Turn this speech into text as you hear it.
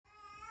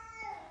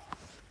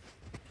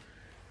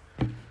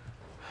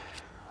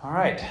All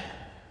right.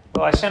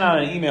 Well, I sent out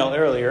an email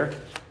earlier,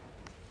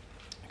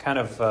 kind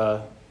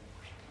of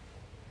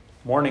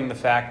mourning the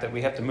fact that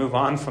we have to move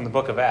on from the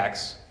book of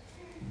Acts.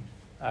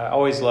 I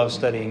always love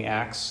studying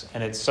Acts,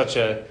 and it's such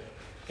a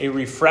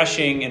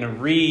refreshing and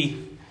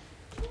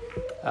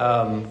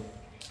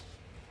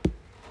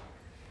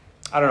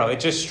it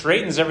just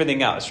straightens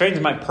everything out. It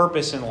straightens my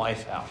purpose in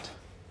life out.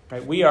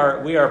 Right? We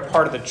are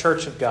part of the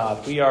church of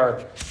God. We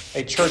are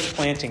a church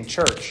planting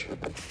church.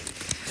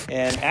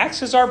 And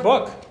Acts is our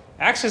book.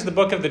 Acts is the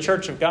book of the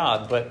church of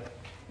God, but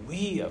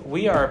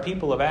we are a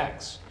people of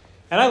Acts.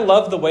 And I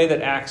love the way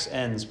that Acts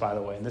ends, by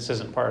the way. And this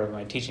isn't part of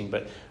my teaching,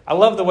 but I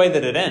love the way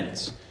that it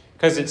ends.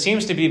 Because it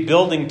seems to be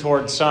building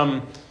towards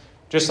some,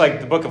 just like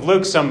the book of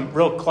Luke, some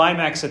real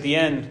climax at the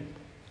end.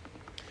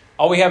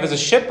 All we have is a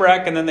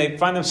shipwreck, and then they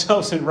find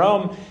themselves in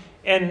Rome.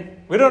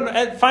 And we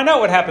don't find out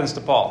what happens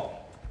to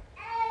Paul.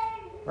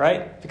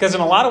 Right? Because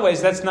in a lot of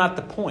ways, that's not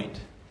the point.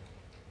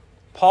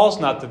 Paul's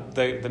not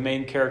the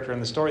main character in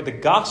the story. The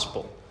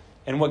gospel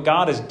and what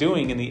God is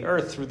doing in the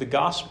earth through the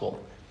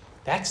gospel,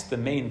 that's the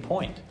main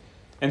point.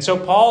 And so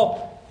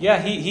Paul,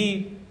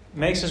 he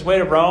makes his way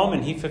to Rome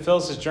and he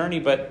fulfills his journey,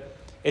 but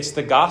it's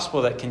the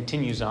gospel that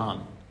continues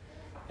on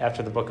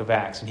after the book of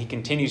Acts. And he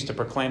continues to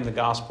proclaim the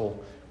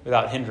gospel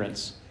without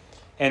hindrance.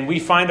 And we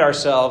find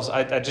ourselves,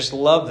 I just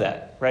love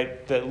that,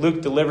 right? That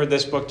Luke delivered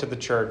this book to the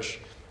church,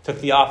 to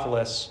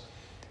Theophilus,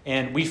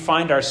 and we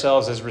find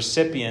ourselves as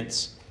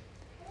recipients.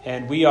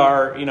 And we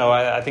are,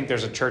 I think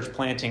there's a church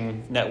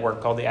planting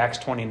network called the Acts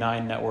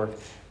 29 network.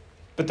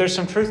 But there's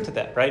some truth to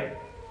that, right?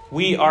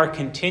 We are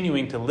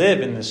continuing to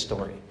live in this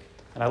story.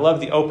 And I love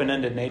the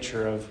open-ended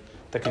nature of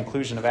the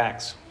conclusion of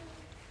Acts.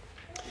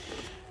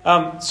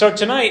 So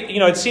tonight,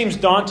 it seems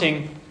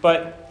daunting,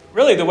 but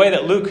really the way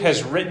that Luke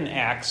has written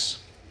Acts,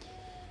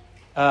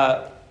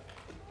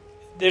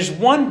 there's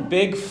one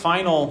big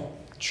final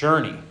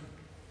journey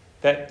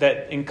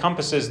that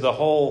encompasses the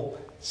whole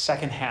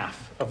second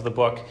half of the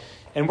book.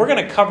 And we're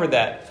going to cover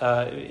that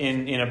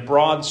in a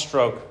broad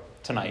stroke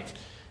tonight.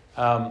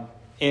 And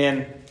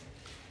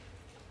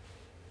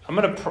I'm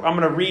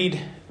going to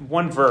read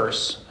one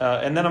verse,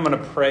 and then I'm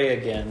going to pray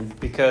again,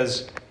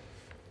 because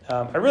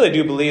I really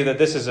do believe that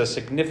this is a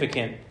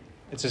significant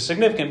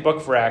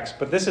book for Acts,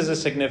 but this is a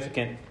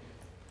significant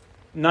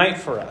night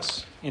for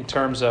us in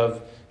terms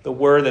of the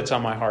word that's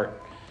on my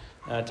heart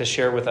to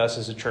share with us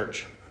as a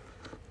church.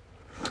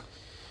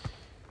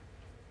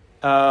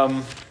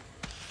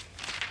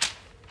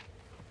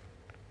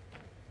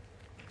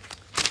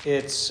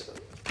 It's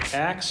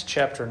Acts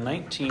chapter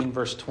 19,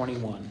 verse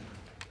 21.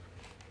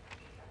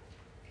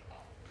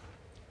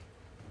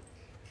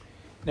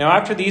 Now,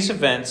 after these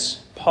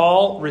events,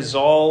 Paul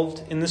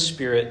resolved in the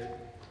Spirit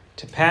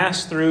to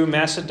pass through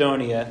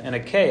Macedonia and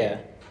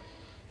Achaia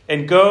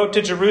and go to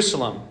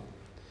Jerusalem,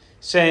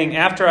 saying,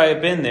 "After I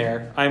have been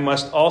there, I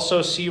must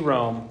also see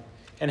Rome."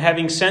 And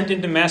having sent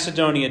into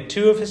Macedonia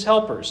 2 of his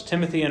helpers,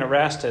 Timothy and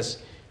Erastus,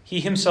 he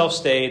himself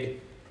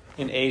stayed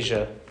in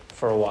Asia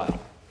for a while.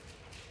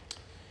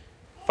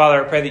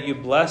 Father, I pray that you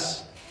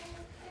bless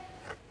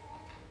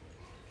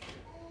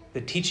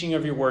the teaching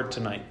of your word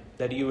tonight,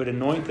 that you would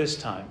anoint this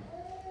time.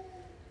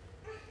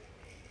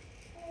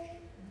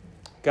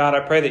 God,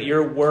 I pray that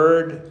your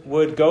word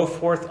would go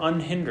forth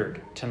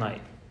unhindered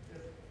tonight.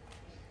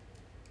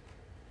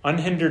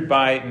 Unhindered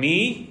by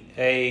me,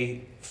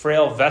 a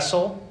frail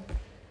vessel,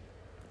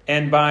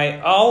 and by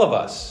all of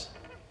us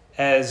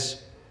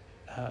as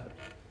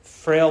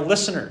frail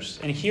listeners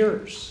and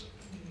hearers,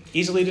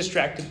 easily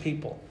distracted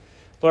people.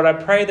 Lord, I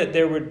pray that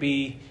there would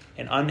be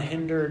an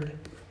unhindered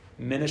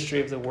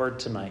ministry of the word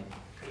tonight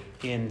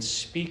in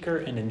speaker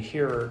and in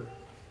hearer,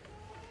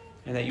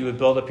 and that you would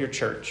build up your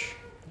church.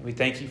 We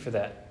thank you for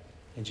that.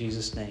 In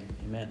Jesus' name,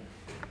 amen.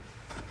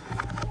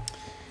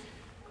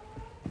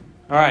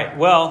 All right,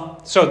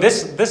 well, so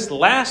this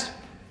last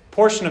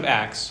portion of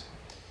Acts,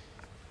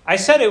 I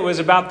said it was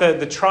about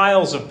the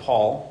trials of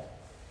Paul,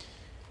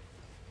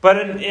 but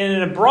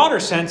in a broader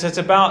sense, it's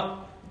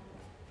about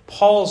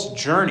Paul's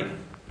journey.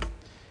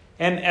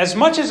 And as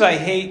much as I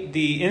hate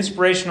the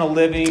inspirational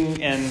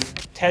living and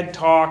TED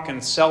Talk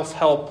and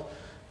self-help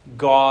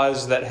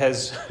gauze that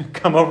has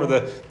come over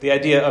the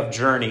idea of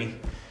journey,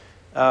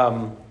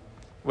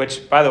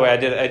 which, by the way, I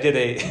did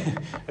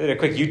a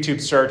quick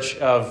YouTube search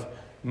of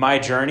my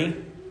journey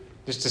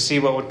just to see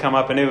what would come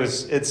up, and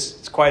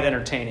it's quite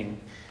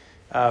entertaining.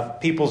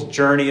 People's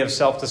journey of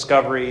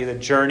self-discovery, the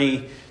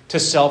journey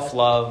to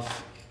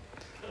self-love,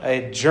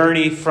 a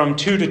journey from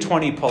 2 to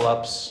 20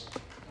 pull-ups,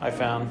 I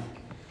found.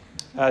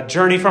 A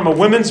journey from a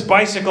women's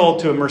bicycle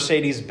to a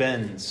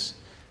Mercedes-Benz.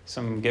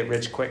 Some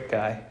get-rich-quick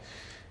guy.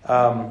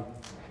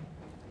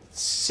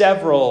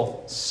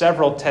 Several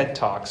TED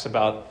Talks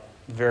about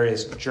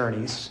various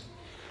journeys.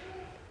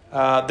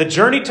 The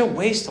journey to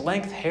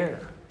waist-length hair.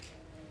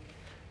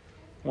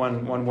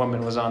 One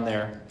woman was on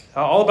there.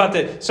 All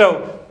about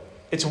so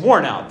it's a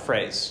worn-out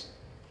phrase,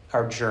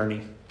 our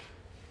journey.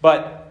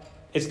 But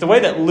it's the way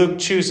that Luke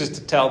chooses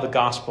to tell the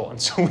gospel.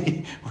 And so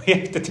we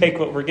have to take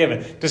what we're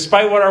given,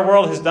 despite what our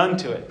world has done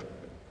to it.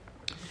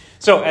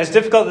 So as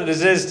difficult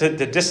as it is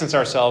to distance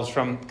ourselves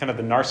from kind of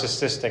the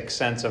narcissistic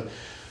sense of,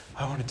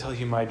 I want to tell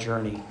you my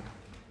journey.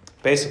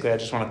 Basically, I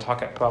just want to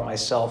talk about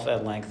myself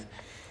at length.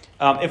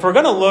 If we're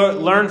going to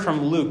learn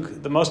from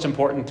Luke the most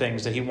important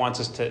things that he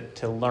wants us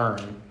to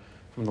learn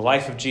from the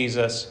life of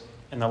Jesus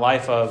and the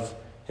life of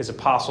his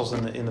apostles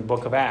in the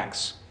book of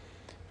Acts,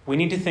 we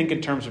need to think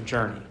in terms of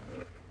journey.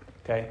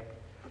 Okay?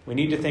 We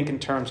need to think in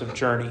terms of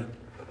journey.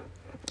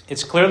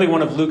 It's clearly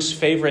one of Luke's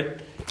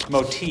favorite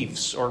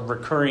motifs or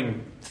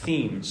recurring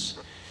themes.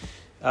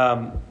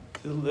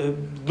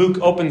 Luke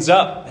opens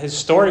up his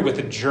story with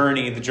the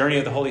journey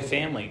of the Holy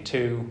Family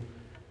to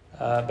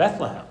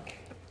Bethlehem,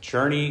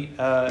 journey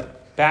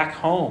back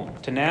home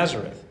to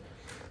Nazareth,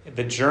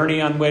 the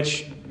journey on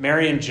which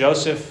Mary and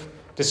Joseph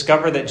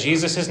discover that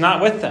Jesus is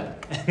not with them,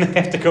 and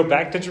they have to go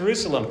back to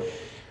Jerusalem.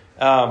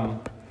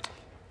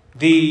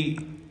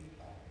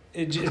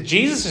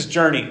 Jesus'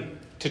 journey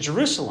to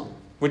Jerusalem,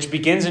 which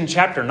begins in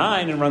chapter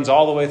 9 and runs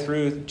all the way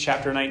through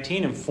chapter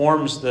 19 and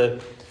forms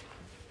the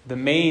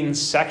main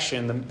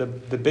section,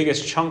 the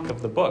biggest chunk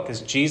of the book,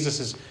 is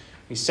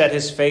he set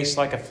his face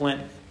like a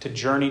flint to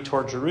journey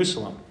toward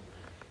Jerusalem.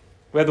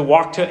 We have the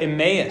walk to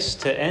Emmaus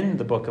to end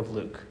the book of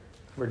Luke,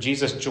 where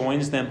Jesus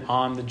joins them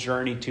on the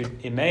journey to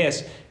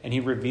Emmaus, and he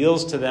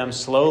reveals to them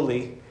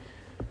slowly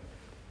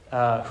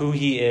who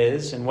he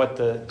is and what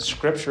the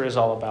scripture is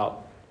all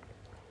about.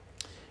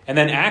 And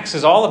then Acts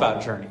is all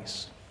about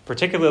journeys,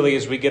 particularly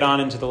as we get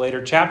on into the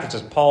later chapters,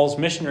 as Paul's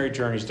missionary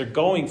journeys. They're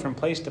going from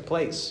place to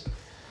place.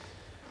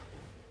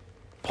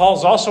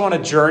 Paul's also on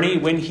a journey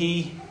when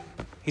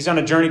he's on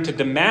a journey to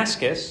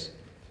Damascus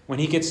when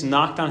he gets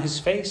knocked on his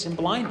face and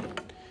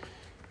blinded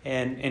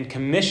and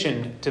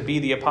commissioned to be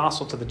the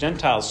apostle to the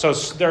Gentiles. So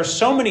there are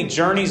so many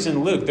journeys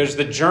in Luke. There's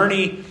the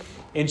journey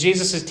in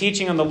Jesus'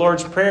 teaching on the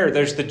Lord's Prayer.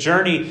 There's the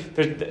journey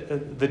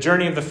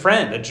of the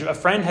friend. A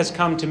friend has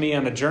come to me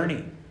on a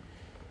journey,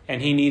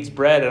 and he needs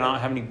bread, and I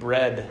don't have any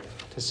bread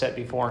to set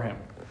before him.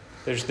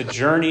 There's the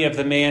journey of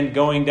the man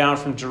going down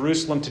from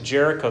Jerusalem to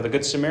Jericho, the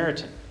Good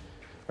Samaritan,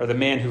 or the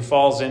man who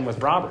falls in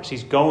with robbers.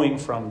 He's going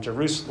from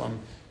Jerusalem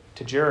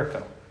to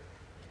Jericho.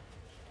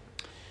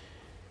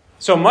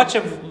 So much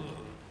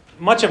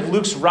of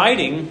Luke's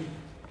writing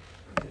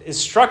is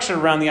structured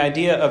around the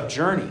idea of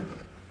journey.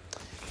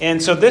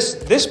 And so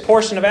this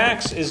portion of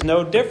Acts is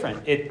no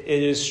different. It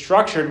is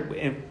structured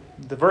in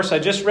the verse I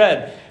just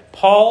read.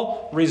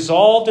 Paul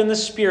resolved in the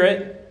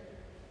Spirit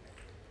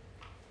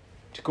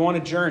to go on a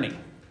journey.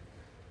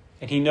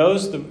 And he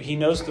knows the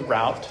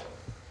route.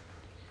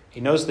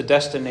 He knows the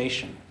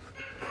destination.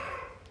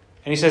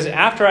 And he says,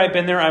 after I've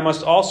been there, I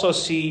must also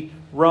see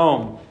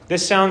Rome.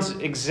 This sounds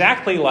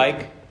exactly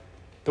like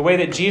the way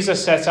that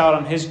Jesus sets out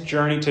on his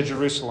journey to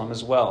Jerusalem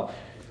as well.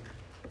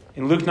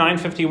 In Luke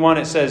 9:51,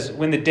 it says,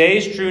 when the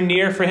days drew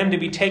near for him to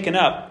be taken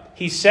up,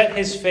 he set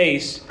his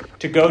face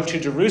to go to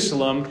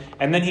Jerusalem,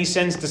 and then he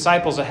sends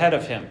disciples ahead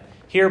of him.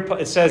 Here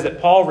it says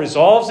that Paul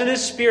resolves in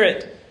his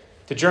spirit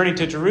to journey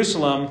to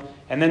Jerusalem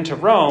and then to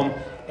Rome,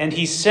 and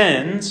he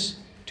sends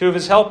two of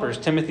his helpers,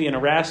 Timothy and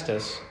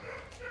Erastus,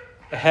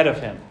 ahead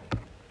of him.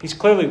 He's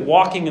clearly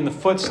walking in the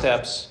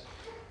footsteps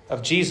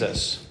of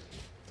Jesus.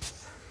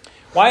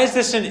 Why is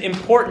this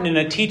important in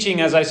a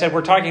teaching? As I said,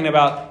 we're talking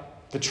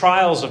about the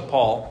trials of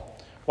Paul.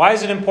 Why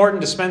is it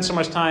important to spend so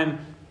much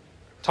time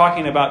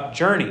talking about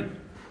journey?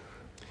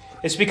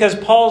 It's because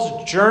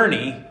Paul's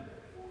journey,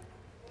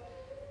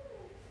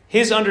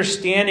 his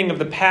understanding of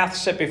the path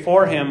set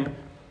before him,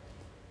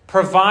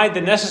 provide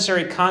the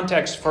necessary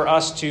context for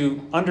us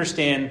to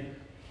understand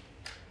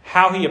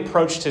how he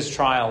approached his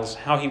trials,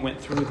 how he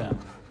went through them.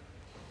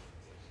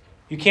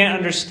 You can't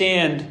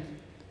understand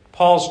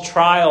Paul's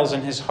trials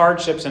and his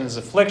hardships and his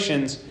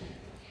afflictions,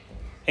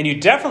 and you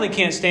definitely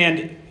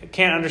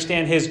can't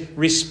understand his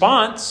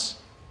response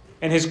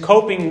and his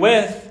coping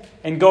with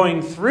and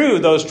going through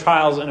those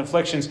trials and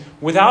afflictions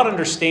without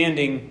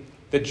understanding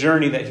the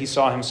journey that he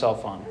saw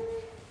himself on.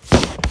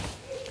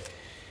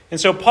 And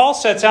so Paul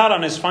sets out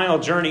on his final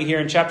journey here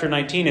in chapter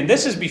 19, and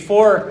this is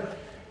before,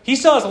 he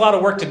still has a lot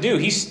of work to do.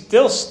 He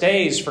still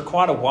stays for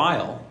quite a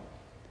while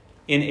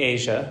in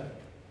Asia.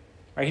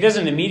 Right? He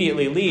doesn't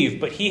immediately leave,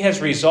 but he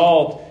has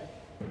resolved,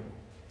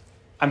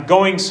 I'm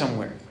going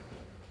somewhere.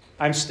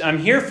 I'm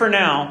here for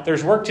now.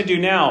 There's work to do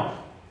now.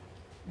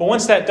 But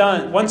once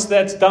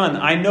that's done,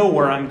 I know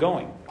where I'm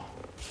going.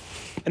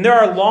 And there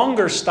are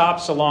longer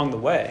stops along the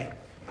way.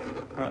 I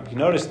don't know if you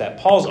notice that.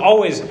 Paul's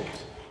always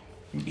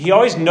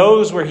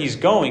knows where he's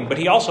going, but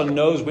he also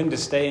knows when to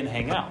stay and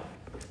hang out.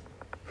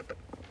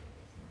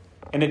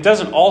 And it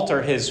doesn't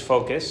alter his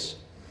focus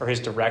or his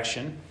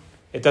direction.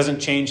 It doesn't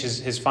change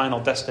his final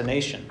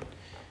destination.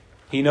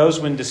 He knows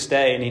when to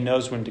stay and he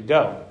knows when to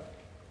go.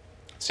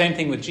 Same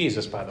thing with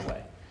Jesus, by the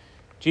way.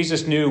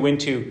 Jesus knew when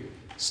to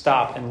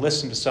stop and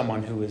listen to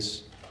someone who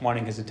was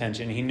wanting his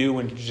attention. He knew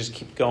when to just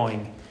keep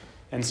going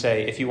and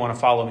say, if you want to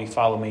follow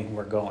me,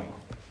 we're going.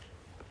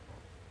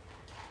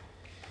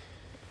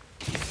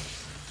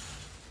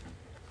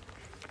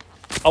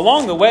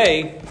 Along the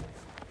way,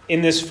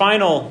 in this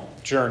final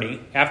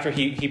journey, after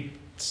he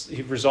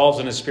he resolves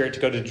in his spirit to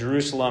go to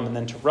Jerusalem and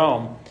then to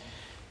Rome.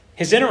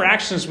 His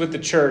interactions with the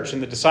church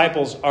and the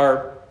disciples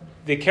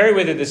they carry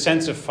with it the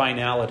sense of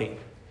finality.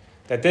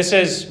 That this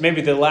is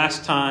maybe the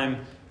last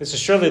time, this is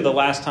surely the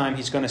last time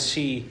he's going to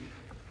see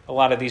a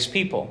lot of these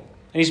people.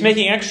 And he's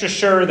making extra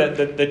sure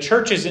that the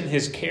churches in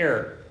his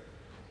care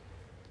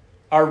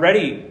are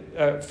ready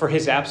for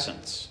his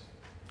absence.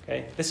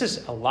 Okay? This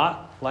is a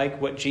lot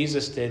like what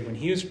Jesus did when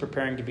he was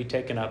preparing to be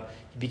taken up.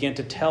 He began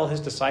to tell his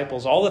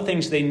disciples all the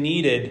things they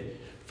needed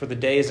for the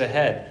days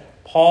ahead.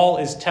 Paul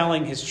is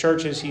telling his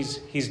churches,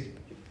 he's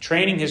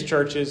training his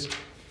churches,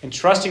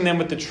 entrusting them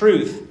with the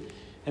truth,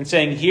 and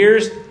saying,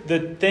 here's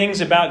the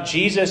things about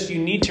Jesus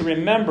you need to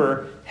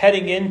remember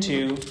heading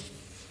into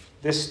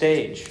this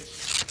stage.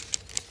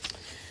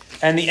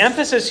 And the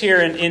emphasis here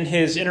in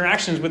his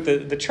interactions with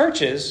the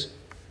churches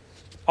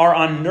are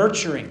on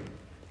nurturing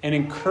and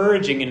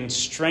encouraging and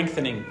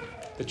strengthening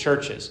the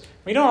churches.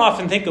 We don't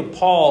often think of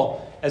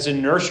Paul as a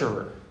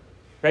nurturer,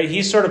 right?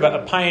 He's sort of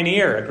a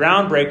pioneer, a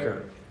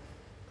groundbreaker,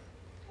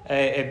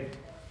 a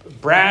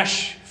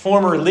brash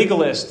former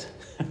legalist,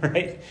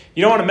 right?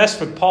 You don't want to mess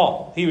with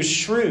Paul. He was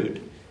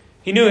shrewd.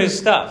 He knew his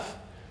stuff.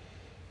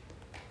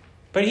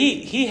 But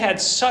he had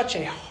such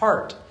a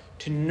heart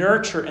to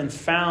nurture and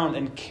found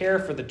and care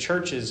for the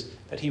churches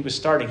that he was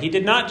starting. He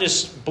did not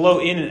just blow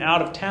in and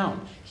out of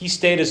town. He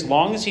stayed as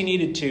long as he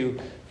needed to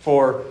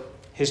for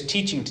his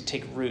teaching to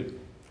take root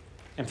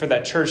and for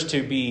that church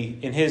to be,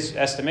 in his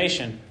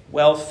estimation,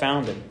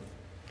 well-founded.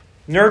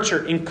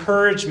 Nurture,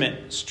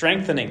 encouragement,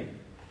 strengthening.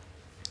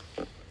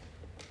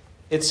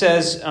 It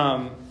says,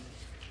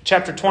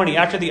 chapter 20,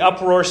 after the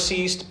uproar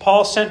ceased,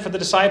 Paul sent for the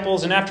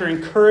disciples, and after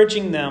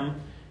encouraging them,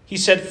 he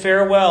said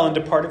farewell and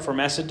departed for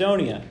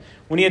Macedonia.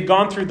 When he had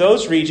gone through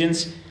those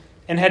regions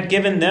and had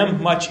given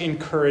them much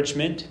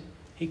encouragement,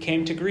 he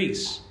came to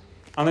Greece.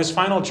 On this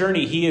final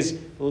journey, he is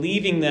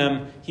leaving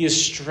them, he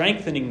is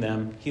strengthening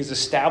them, he is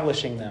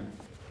establishing them.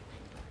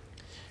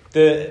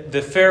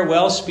 The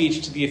farewell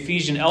speech to the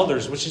Ephesian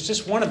elders, which is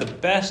just one of the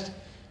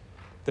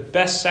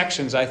best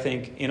sections, I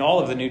think, in all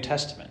of the New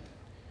Testament.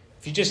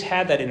 If you just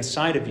had that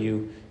inside of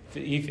you,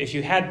 if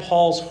you had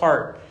Paul's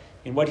heart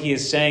in what he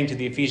is saying to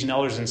the Ephesian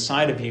elders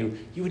inside of you,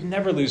 you would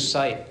never lose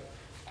sight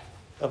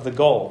of the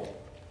goal.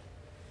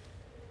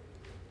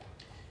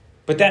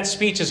 But that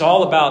speech is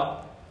all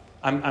about,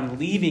 I'm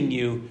leaving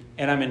you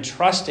and I'm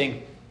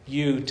entrusting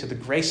you to the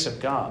grace of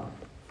God.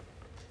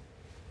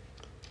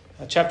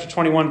 Chapter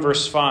 21,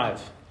 verse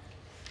 5.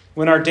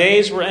 When our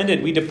days were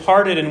ended, we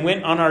departed and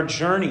went on our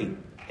journey,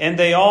 and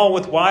they all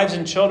with wives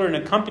and children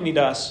accompanied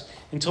us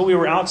until we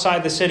were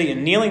outside the city,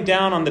 and kneeling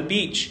down on the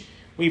beach,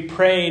 we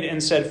prayed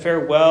and said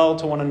farewell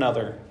to one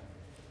another.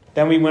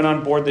 Then we went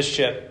on board the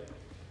ship,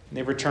 and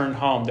they returned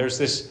home. There's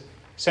this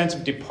sense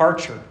of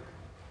departure,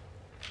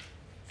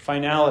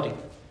 finality.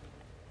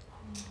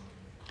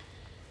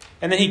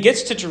 And then he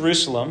gets to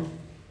Jerusalem,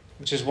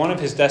 which is one of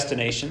his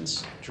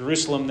destinations,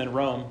 Jerusalem, then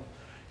Rome.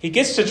 He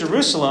gets to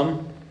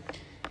Jerusalem,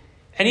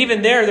 and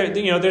even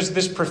there's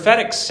this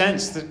prophetic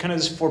sense, that kind of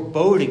this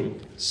foreboding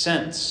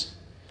sense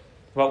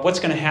about what's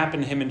going to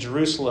happen to him in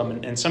Jerusalem.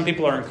 And some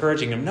people are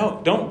encouraging him,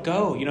 no, don't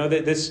go.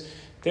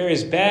 There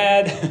is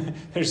bad,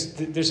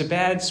 there's a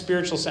bad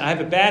spiritual sense. I have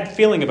a bad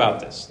feeling about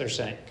this, they're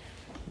saying.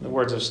 In the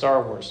words of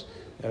Star Wars.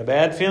 I have a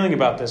bad feeling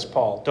about this,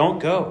 Paul. Don't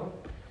go.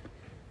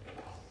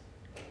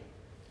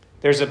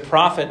 There's a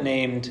prophet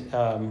named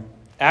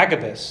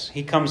Agabus.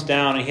 He comes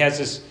down and he has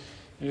this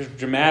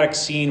dramatic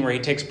scene where he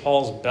takes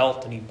Paul's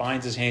belt and he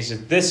binds his hand. He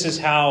says, this is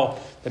how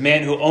the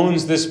man who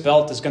owns this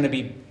belt is going to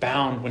be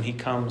bound when he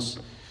comes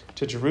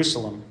to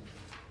Jerusalem.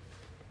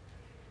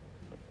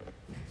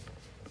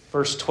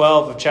 Verse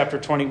 12 of chapter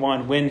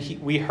 21,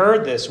 when we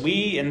heard this,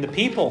 we and the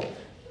people.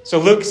 So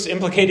Luke's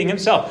implicating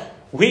himself.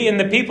 We and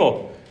the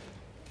people.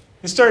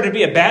 This started to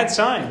be a bad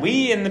sign.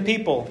 We and the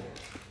people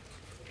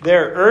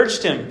there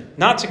urged him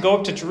not to go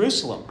up to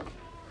Jerusalem.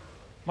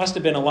 Must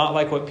have been a lot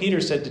like what Peter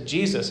said to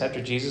Jesus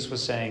after Jesus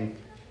was saying,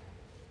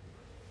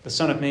 the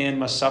Son of Man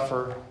must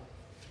suffer,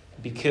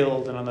 be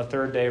killed, and on the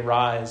third day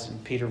rise.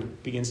 And Peter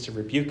begins to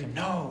rebuke him.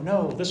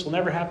 No, this will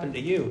never happen to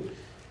you.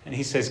 And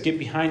he says, get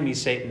behind me,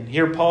 Satan.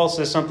 Here Paul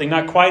says something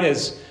not quite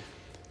as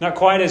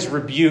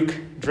rebuke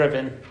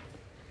driven.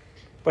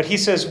 But he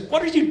says,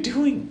 what are you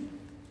doing?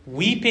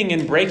 Weeping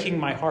and breaking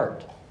my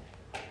heart.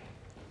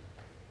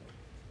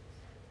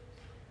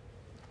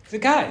 The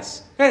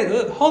guys,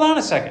 hold on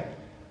a second.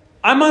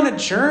 I'm on a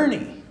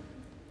journey.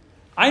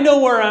 I know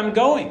where I'm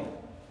going.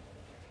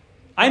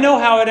 I know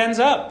how it ends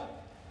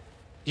up.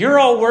 You're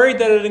all worried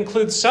that it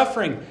includes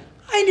suffering.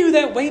 I knew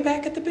that way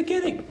back at the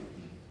beginning.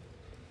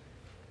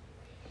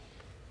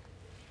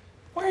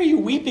 Why are you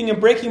weeping and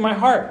breaking my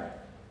heart?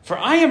 For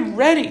I am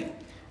ready,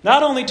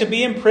 not only to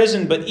be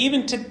imprisoned, but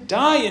even to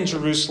die in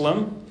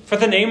Jerusalem for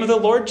the name of the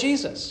Lord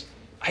Jesus.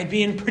 I'd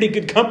be in pretty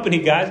good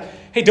company, guys.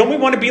 Hey, don't we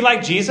want to be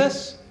like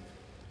Jesus?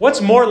 What's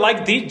more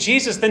like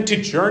Jesus than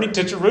to journey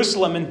to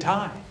Jerusalem and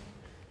die?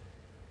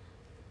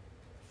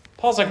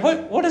 Paul's like,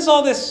 what is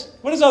all this?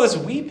 What is all this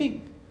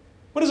weeping?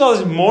 What is all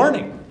this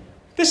mourning?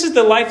 This is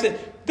the life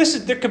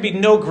There could be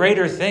no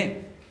greater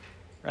thing,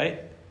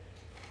 right?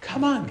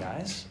 Come on,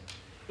 guys.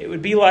 It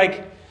would be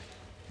like,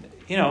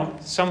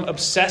 some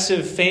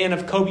obsessive fan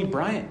of Kobe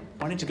Bryant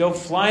wanting to go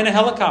fly in a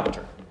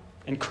helicopter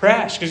and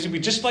crash because it'd be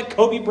just like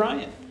Kobe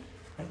Bryant.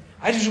 Right?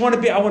 I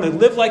want to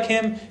live like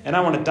him and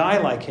I want to die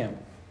like him.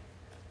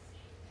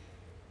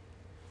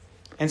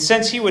 And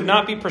since he would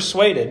not be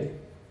persuaded,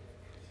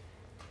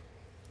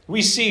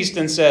 we ceased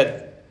and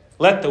said,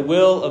 let the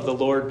will of the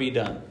Lord be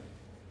done.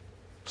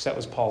 Because that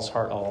was Paul's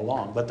heart all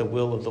along. Let the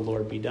will of the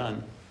Lord be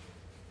done.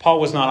 Paul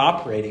was not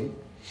operating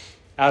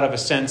out of a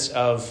sense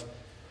of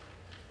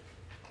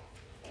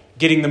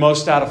getting the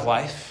most out of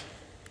life.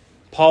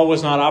 Paul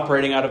was not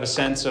operating out of a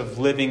sense of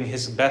living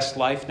his best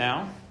life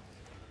now.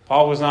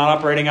 Paul was not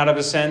operating out of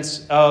a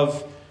sense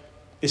of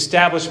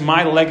establish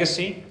my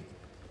legacy,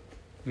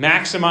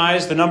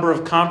 maximize the number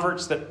of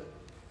converts that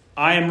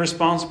I am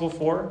responsible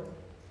for.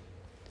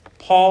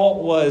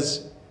 Paul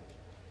was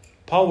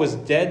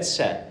dead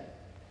set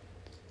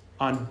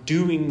on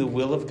doing the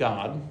will of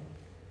God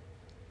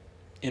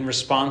in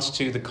response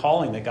to the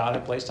calling that God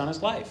had placed on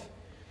his life.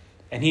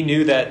 And he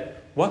knew that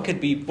what could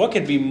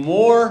be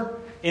more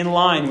in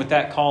line with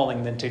that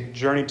calling than to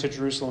journey to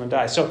Jerusalem and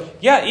die. So,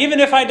 yeah,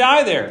 even if I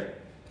die there,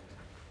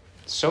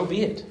 so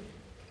be it.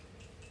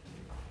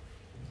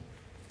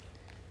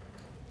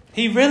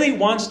 He really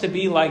wants to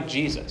be like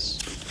Jesus.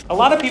 A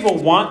lot of people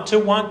want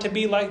to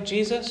be like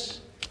Jesus.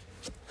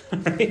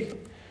 Right?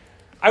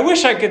 I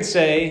wish I could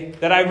say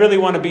that I really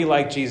want to be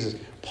like Jesus.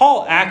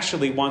 Paul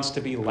actually wants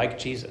to be like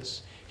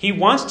Jesus. He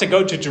wants to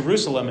go to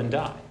Jerusalem and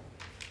die.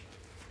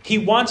 He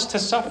wants to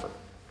suffer.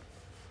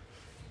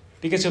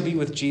 Because he'll be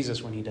with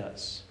Jesus when he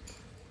does.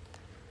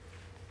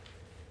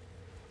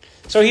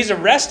 So he's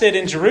arrested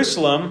in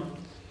Jerusalem.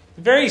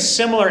 Very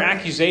similar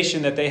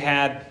accusation that they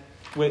had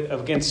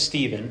against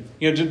Stephen.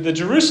 The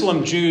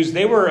Jerusalem Jews,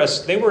 they were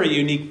a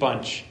unique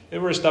bunch. They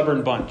were a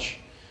stubborn bunch.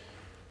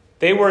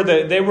 They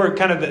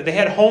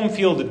had home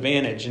field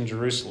advantage in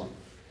Jerusalem.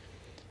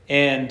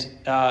 And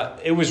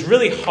it was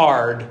really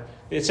hard.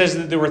 It says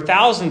that there were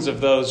thousands of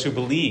those who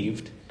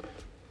believed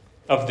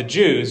of the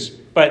Jews,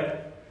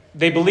 but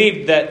they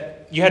believed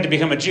that you had to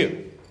become a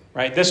Jew,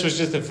 right? This was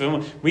just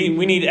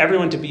we need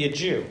everyone to be a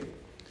Jew.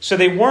 So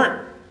they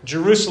weren't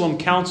Jerusalem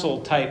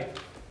council type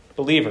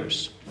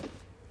believers.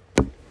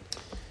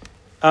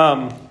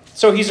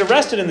 So he's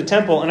arrested in the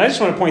temple, and I just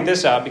want to point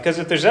this out, because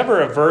if there's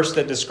ever a verse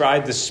that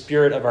describes the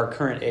spirit of our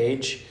current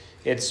age,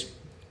 it's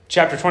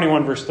chapter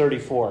 21, verse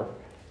 34.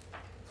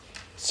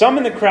 Some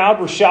in the crowd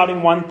were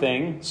shouting one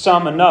thing,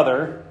 some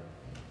another,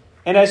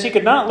 and as he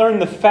could not learn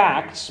the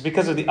facts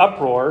because of the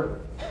uproar,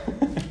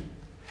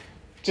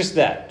 just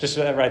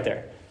right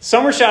there.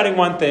 Some were shouting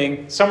one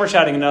thing, some were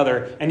shouting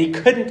another, and he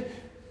couldn't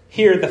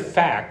hear the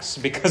facts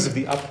because of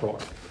the uproar.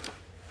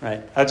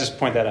 Right? I'll just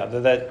point that out.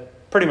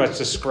 That pretty much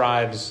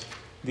describes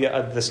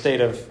the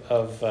state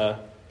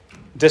of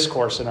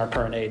discourse in our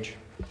current age.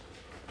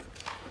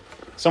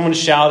 Someone's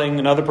shouting,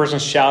 another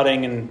person's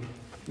shouting, and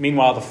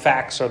meanwhile the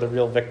facts are the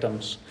real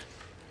victims.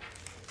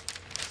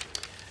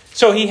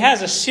 So he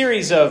has a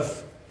series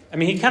of,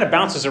 he kind of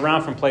bounces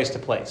around from place to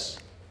place.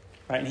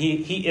 Right? And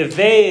he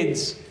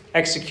evades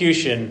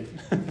execution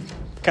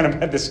kind of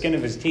by the skin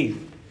of his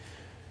teeth.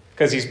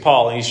 Because he's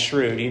Paul and he's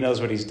shrewd. He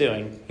knows what he's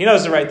doing. He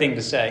knows the right thing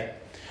to say.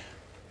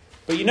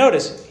 But you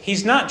notice,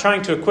 he's not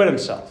trying to acquit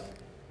himself.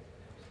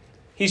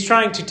 He's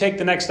trying to take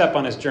the next step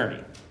on his journey.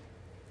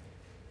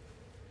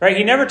 Right?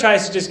 He never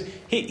tries to just...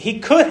 He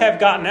could have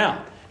gotten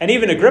out. And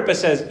even Agrippa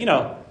says,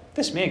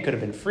 this man could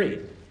have been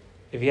freed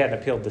if he hadn't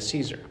appealed to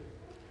Caesar.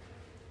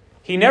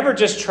 He never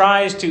just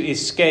tries to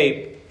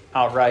escape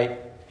outright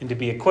and to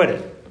be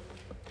acquitted.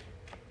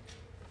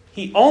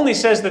 He only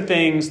says the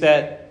things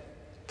that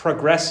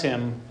progress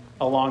him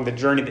along the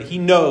journey that he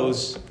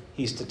knows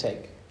he's to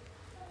take.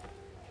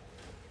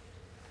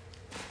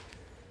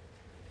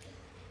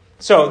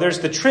 So there's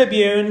the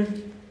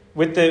tribune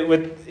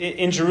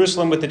in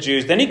Jerusalem with the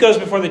Jews. Then he goes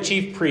before the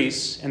chief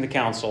priests and the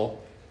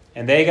council,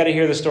 and they got to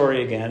hear the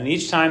story again. And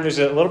each time there's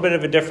a little bit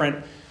of a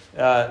different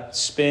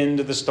spin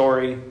to the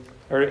story,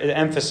 or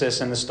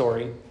emphasis in the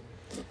story.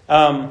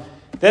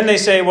 Then they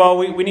say, well,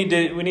 we need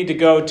to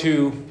go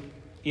to,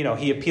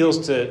 he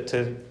appeals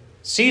to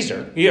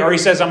Caesar, or he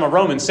says, I'm a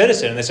Roman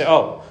citizen. And they say,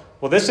 oh,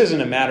 well, this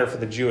isn't a matter for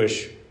the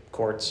Jewish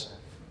courts.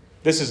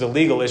 This is a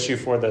legal issue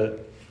for the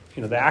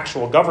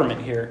actual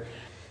government here.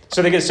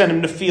 So they get to send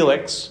him to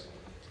Felix.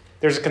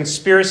 There's a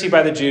conspiracy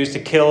by the Jews to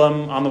kill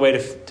him on the way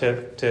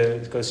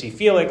to go see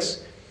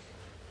Felix.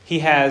 He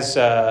has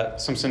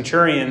some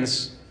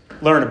centurions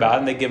learn about it,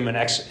 and they give him an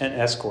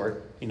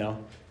escort.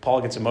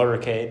 Paul gets a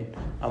motorcade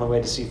on the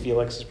way to see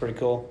Felix. It's pretty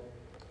cool.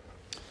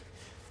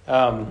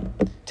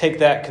 Take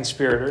that,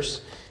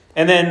 conspirators.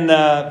 And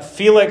then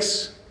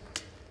Felix,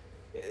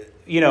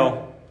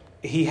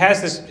 he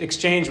has this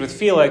exchange with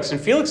Felix, and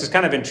Felix is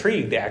kind of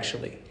intrigued,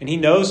 actually. And he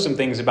knows some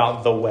things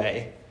about the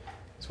way.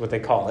 That's what they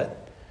call it.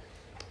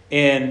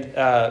 And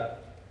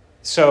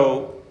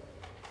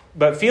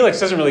but Felix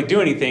doesn't really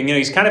do anything.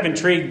 He's kind of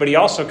intrigued, but he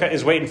also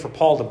is waiting for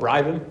Paul to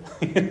bribe him,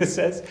 it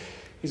says.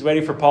 He's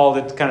waiting for Paul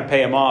to kind of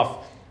pay him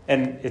off.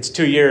 And it's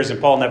 2 years,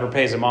 and Paul never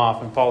pays him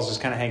off, and Paul's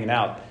just kind of hanging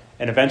out.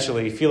 And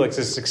eventually, Felix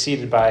is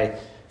succeeded by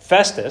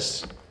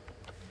Festus.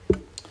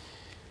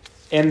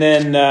 And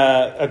then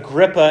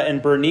Agrippa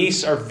and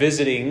Bernice are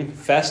visiting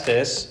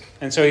Festus.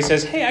 And so he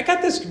says, hey, I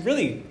got this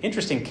really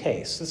interesting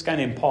case, this guy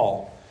named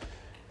Paul.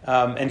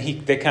 And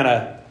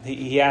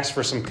he asked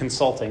for some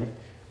consulting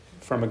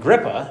from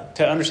Agrippa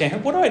to understand, hey,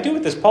 what do I do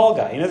with this Paul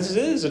guy? This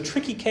is a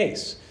tricky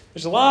case.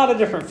 There's a lot of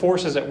different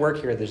forces at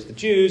work here. There's the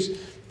Jews,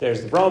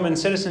 there's the Roman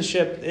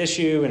citizenship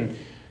issue, and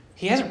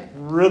he hasn't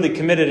really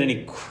committed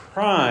any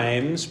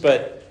crimes,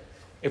 but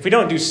if we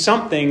don't do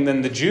something,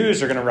 then the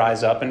Jews are going to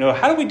rise up and know,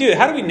 how do we do it?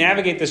 How do we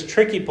navigate this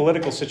tricky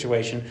political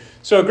situation?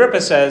 So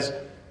Agrippa says,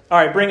 all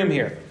right, bring him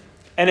here.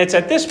 And it's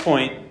at this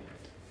point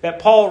that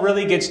Paul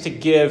really gets to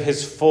give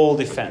his full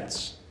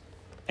defense.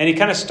 And he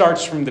kind of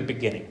starts from the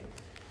beginning.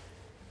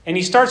 And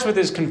he starts with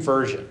his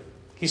conversion.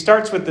 He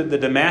starts with the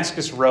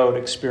Damascus Road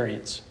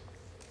experience.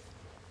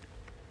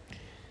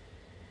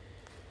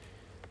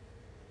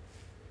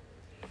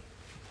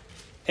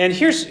 And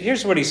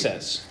here's what he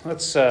says.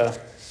 Let's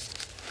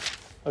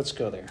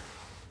go there.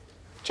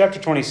 Chapter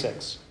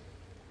 26.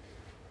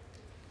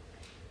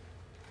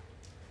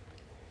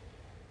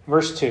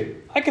 Verse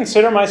 2. I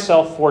consider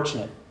myself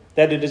fortunate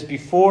that it is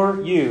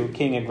before you,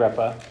 King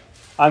Agrippa,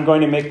 I'm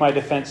going to make my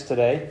defense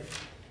today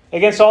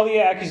against all the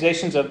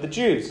accusations of the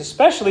Jews,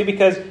 especially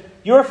because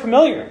you are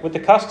familiar with the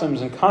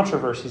customs and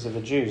controversies of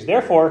the Jews.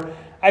 Therefore,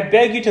 I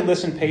beg you to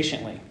listen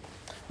patiently.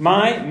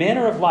 My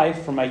manner of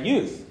life from my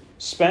youth,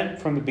 spent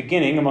from the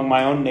beginning among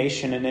my own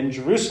nation and in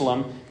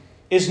Jerusalem,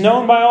 is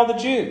known by all the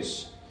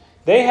Jews.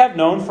 They have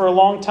known for a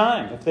long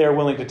time, if they are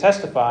willing to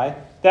testify,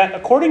 that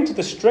according to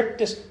the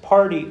strictest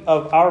party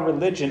of our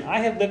religion, I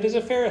have lived as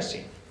a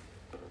Pharisee.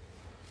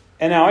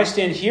 And now I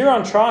stand here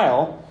on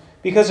trial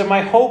because of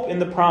my hope in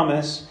the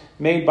promise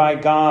made by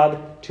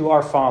God to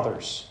our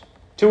fathers,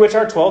 to which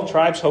our 12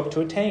 tribes hope to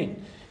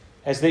attain,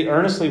 as they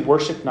earnestly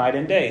worship night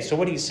and day. So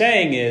what he's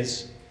saying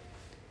is,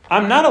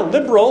 I'm not a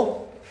liberal.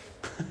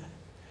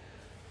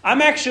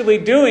 I'm actually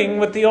doing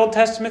what the Old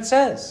Testament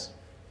says.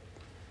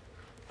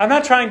 I'm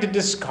not trying to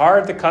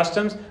discard the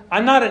customs.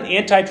 I'm not an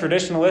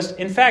anti-traditionalist.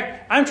 In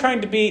fact, I'm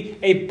trying to be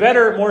a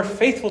better, more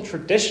faithful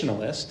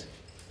traditionalist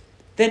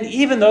than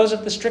even those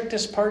of the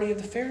strictest party of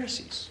the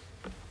Pharisees.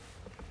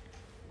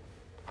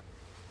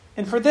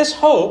 And for this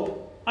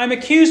hope, I'm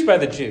accused by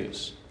the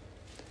Jews.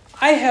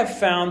 I have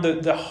found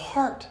the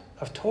heart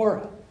of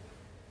Torah.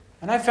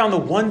 And I found the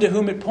one to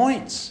whom it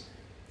points.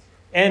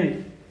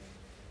 And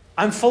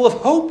I'm full of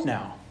hope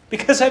now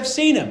because I've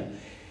seen him.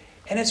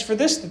 And it's for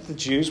this that the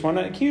Jews want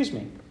to accuse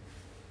me.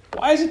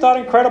 Why is it thought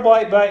incredible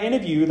by any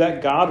of you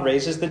that God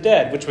raises the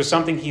dead? Which was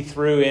something he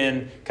threw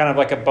in kind of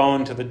like a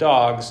bone to the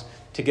dogs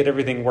to get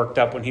everything worked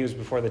up when he was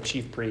before the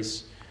chief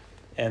priests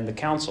and the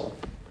council.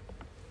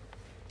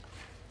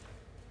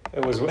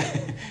 It was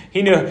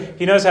he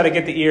knows how to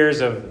get the ears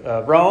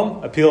of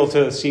Rome, appeal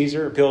to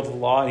Caesar, appeal to the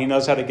law, and he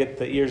knows how to get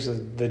the ears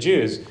of the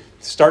Jews.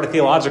 Start a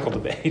theological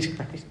debate.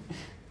 Right?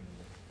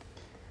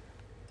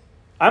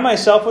 I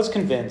myself was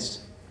convinced.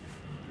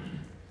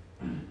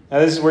 Now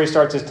this is where he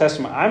starts his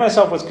testimony. I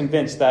myself was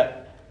convinced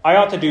that I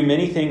ought to do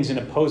many things in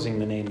opposing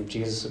the name of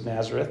Jesus of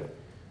Nazareth,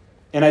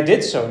 and I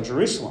did so in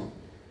Jerusalem.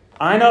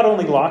 I not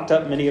only locked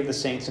up many of the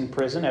saints in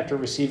prison after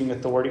receiving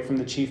authority from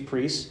the chief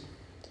priests,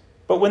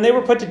 but when they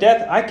were put to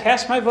death, I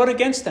cast my vote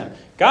against them.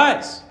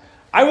 Guys,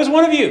 I was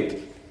one of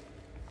you.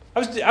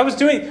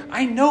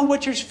 I know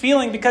what you're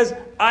feeling because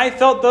I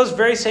felt those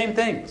very same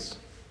things.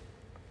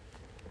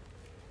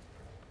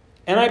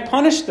 And I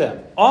punished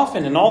them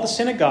often in all the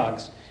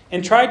synagogues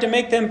and tried to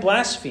make them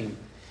blaspheme.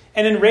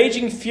 And in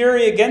raging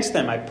fury against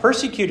them, I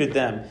persecuted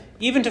them,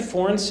 even to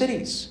foreign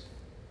cities.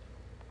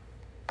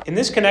 In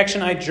this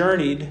connection, I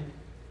journeyed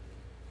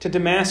to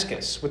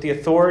Damascus with the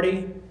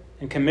authority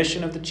and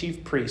commission of the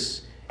chief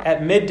priests.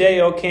 At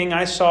midday, O king,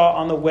 I saw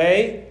on the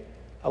way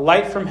a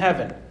light from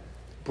heaven,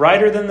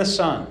 brighter than the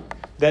sun,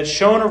 that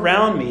shone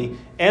around me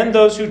and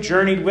those who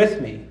journeyed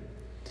with me.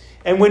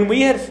 And when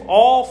we had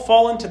all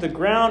fallen to the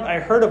ground, I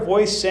heard a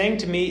voice saying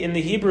to me in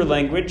the Hebrew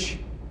language,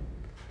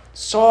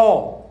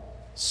 Saul,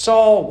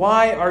 Saul,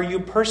 why are you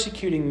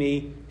persecuting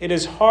me? It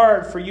is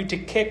hard for you to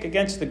kick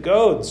against the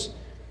goads.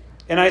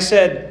 And I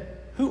said,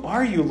 Who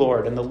are you,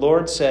 Lord? And the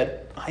Lord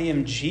said, I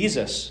am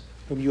Jesus,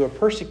 whom you are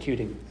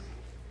persecuting.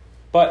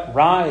 But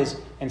rise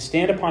and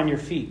stand upon your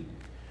feet.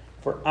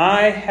 For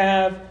I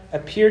have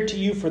appeared to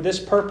you for this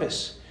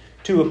purpose,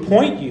 to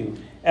appoint you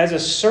as a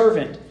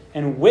servant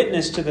and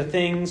witness to the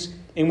things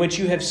in which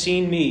you have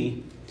seen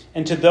me,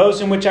 and to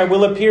those in which I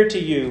will appear to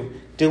you,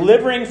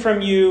 delivering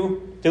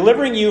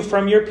you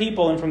from your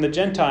people and from the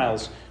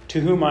Gentiles,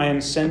 to whom I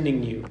am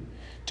sending you,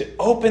 to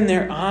open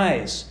their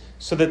eyes,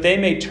 so that they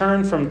may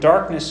turn from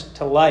darkness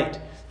to light,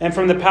 and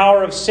from the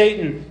power of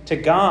Satan to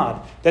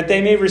God, that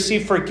they may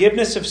receive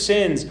forgiveness of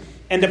sins,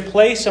 and a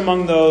place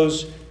among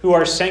those who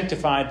are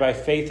sanctified by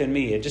faith in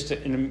me. Just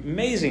an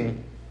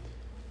amazing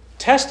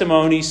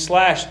testimony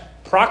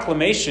 /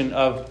 proclamation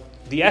of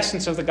the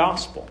essence of the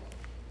gospel,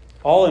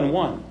 all in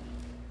one.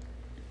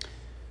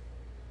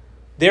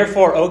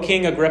 Therefore, O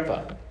King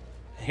Agrippa,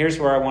 here's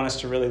where I want us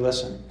to really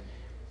listen.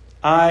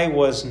 I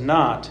was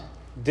not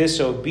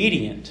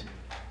disobedient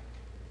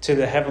to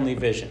the heavenly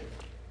vision.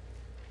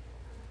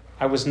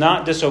 I was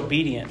not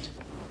disobedient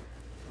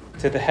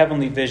to the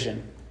heavenly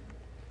vision,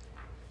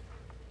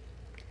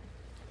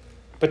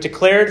 but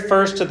declared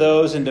first to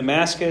those in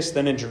Damascus,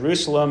 then in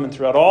Jerusalem, and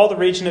throughout all the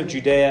region of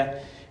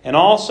Judea, and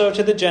also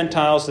to the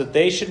Gentiles, that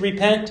they should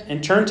repent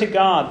and turn to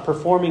God,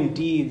 performing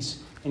deeds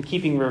in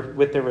keeping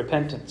with their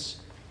repentance.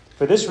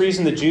 For this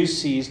reason the Jews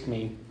seized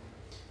me.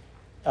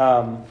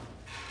 So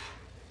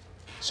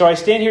I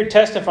stand here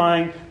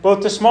testifying, both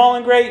to small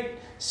and great,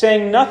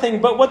 saying nothing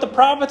but what the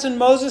prophets and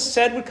Moses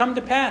said would come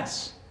to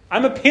pass.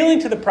 I'm appealing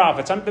to the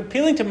prophets. I'm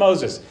appealing to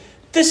Moses.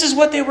 This is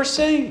what they were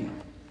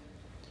saying.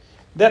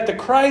 That the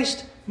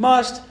Christ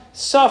must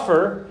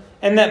suffer,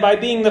 and that by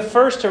being the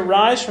first to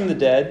rise from the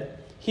dead,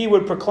 he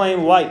would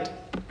proclaim light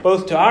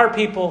both to our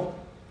people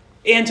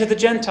and to the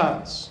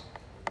Gentiles.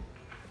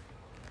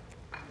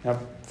 Now,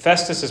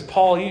 Festus says,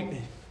 Paul,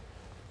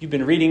 you've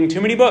been reading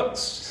too many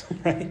books,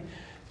 right?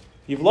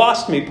 You've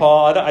lost me,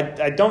 Paul.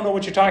 I don't know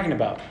what you're talking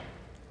about.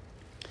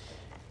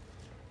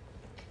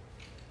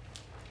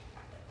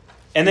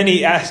 And then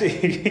he asks,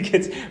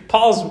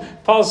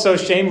 Paul's so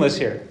shameless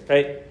here,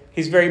 right?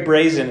 He's very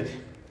brazen.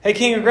 Hey,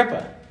 King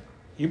Agrippa,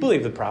 you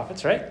believe the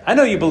prophets, right? I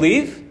know you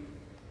believe.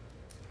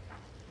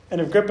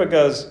 And Agrippa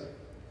goes,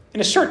 in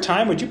a short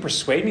time, would you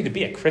persuade me to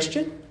be a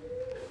Christian?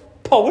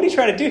 Paul, what are you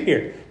trying to do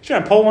here? You're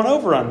trying to pull one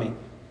over on me.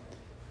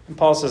 And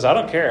Paul says, I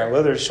don't care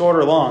whether it's short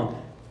or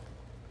long.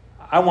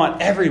 I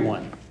want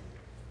everyone,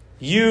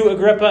 you,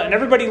 Agrippa, and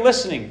everybody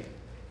listening,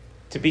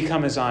 to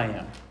become as I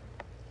am.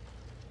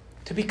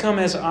 To become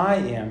as I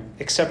am,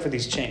 except for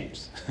these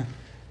chains. We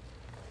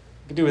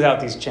can do without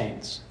these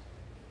chains.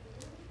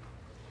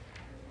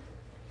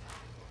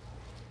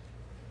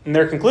 And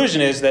their conclusion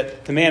is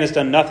that the man has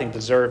done nothing to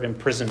deserve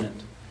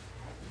imprisonment.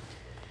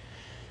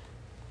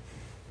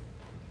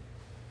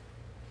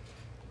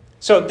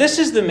 So this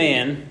is the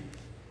man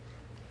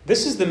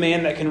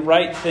that can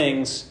write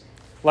things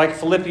like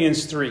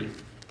Philippians 3,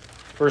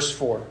 verse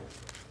 4.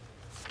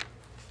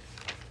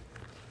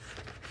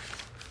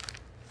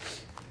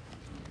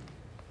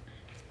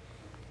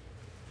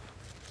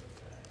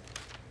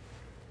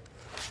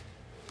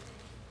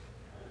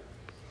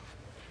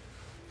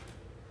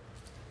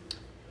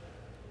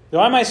 Though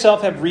I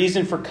myself have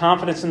reason for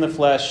confidence in the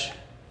flesh,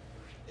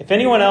 if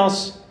anyone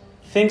else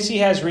thinks he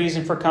has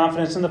reason for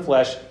confidence in the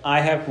flesh,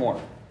 I have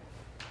more.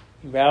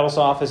 He rattles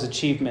off his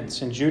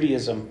achievements in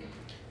Judaism.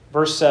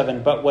 Verse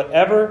 7, but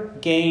whatever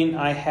gain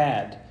I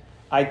had,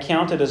 I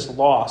counted as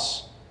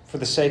loss for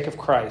the sake of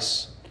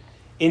Christ.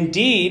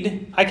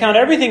 Indeed, I count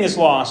everything as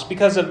loss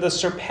because of the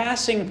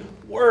surpassing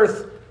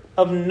worth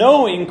of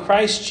knowing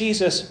Christ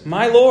Jesus,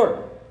 my Lord.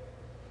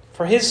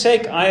 For his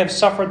sake I have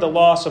suffered the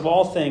loss of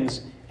all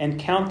things and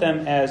count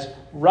them as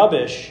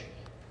rubbish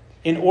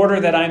in order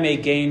that I may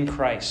gain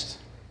Christ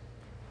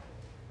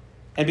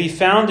and be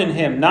found in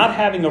him, not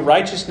having a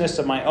righteousness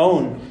of my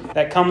own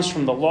that comes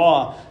from the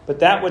law, but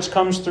that which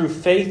comes through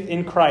faith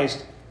in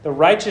Christ, the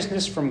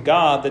righteousness from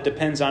God that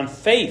depends on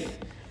faith,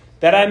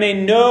 that I may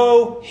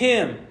know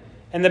him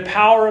and the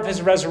power of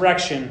his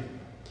resurrection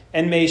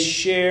and may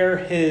share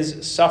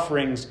his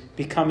sufferings,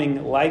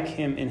 becoming like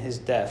him in his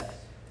death,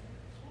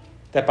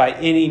 that by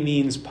any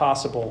means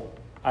possible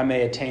I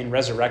may attain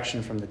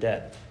resurrection from the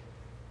dead.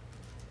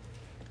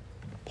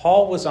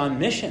 Paul was on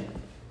mission.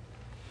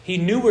 He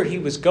knew where he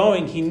was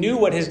going. He knew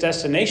what his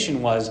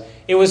destination was.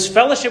 It was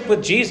fellowship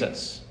with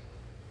Jesus.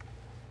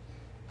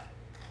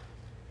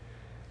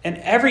 And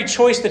every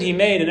choice that he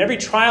made and every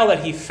trial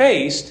that he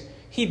faced,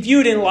 he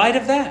viewed in light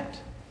of that.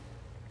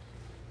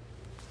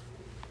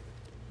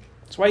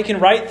 That's why he can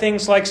write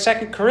things like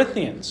 2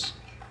 Corinthians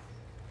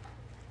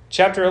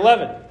chapter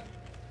 11.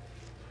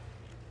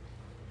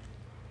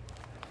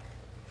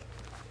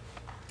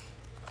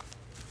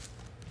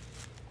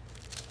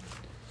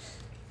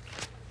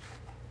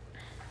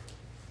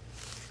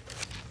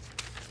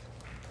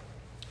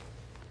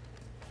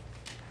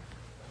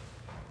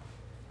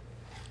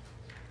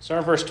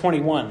 Start verse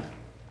 21.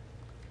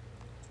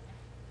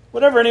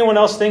 Whatever anyone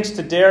else thinks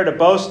to dare to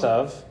boast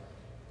of,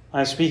 I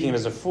am speaking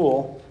as a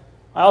fool,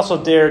 I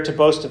also dare to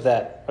boast of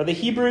that. Are they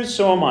Hebrews?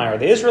 So am I. Are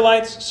they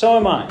Israelites? So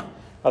am I.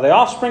 Are they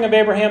offspring of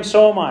Abraham?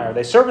 So am I. Are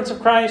they servants of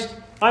Christ?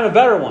 I'm a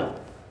better one.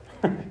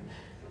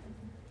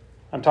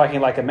 I'm talking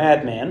like a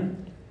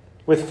madman.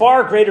 With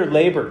far greater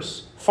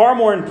labors, far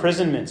more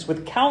imprisonments,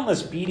 with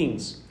countless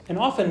beatings, and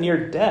often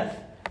near death.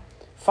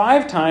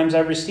 5 times I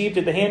received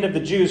at the hand of the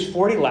Jews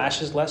 40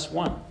 lashes less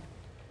one.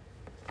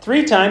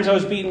 3 times I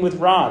was beaten with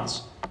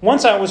rods.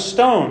 Once I was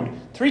stoned.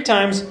 3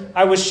 times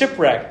I was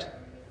shipwrecked.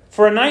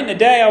 For a night and a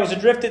day I was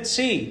adrift at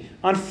sea,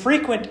 on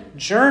frequent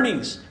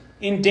journeys,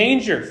 in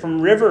danger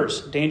from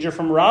rivers, danger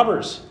from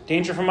robbers,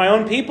 danger from my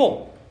own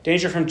people,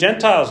 danger from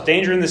Gentiles,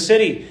 danger in the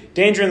city,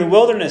 danger in the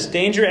wilderness,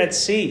 danger at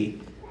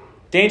sea,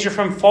 danger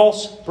from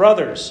false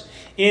brothers,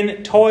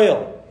 in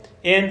toil,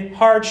 in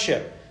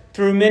hardship,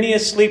 through many a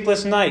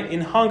sleepless night,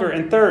 in hunger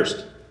and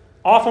thirst,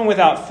 often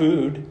without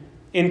food,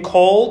 in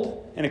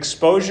cold and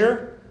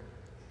exposure.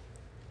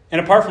 And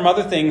apart from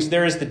other things,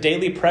 there is the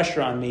daily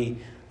pressure on me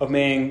of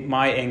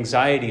my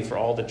anxiety for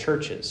all the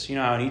churches. You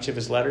know how in each of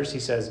his letters he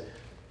says,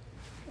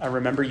 I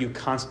remember you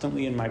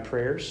constantly in my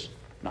prayers,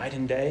 night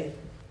and day.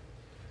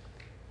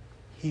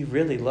 He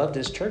really loved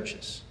his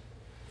churches.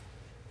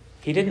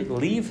 He didn't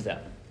leave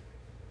them.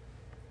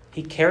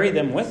 He carried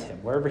them with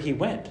him wherever he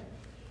went.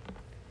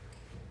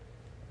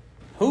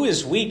 Who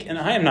is weak and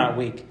I am not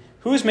weak?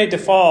 Who is made to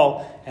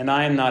fall and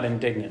I am not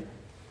indignant?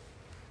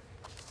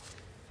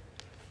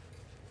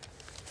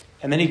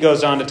 And then he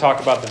goes on to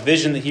talk about the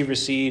vision that he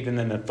received and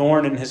then the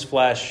thorn in his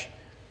flesh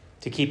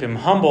to keep him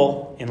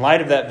humble in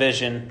light of that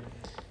vision.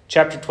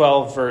 Chapter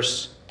 12,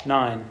 verse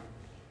 9.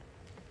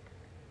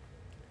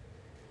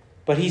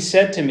 But he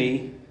said to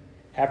me,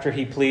 after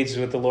he pleads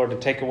with the Lord to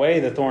take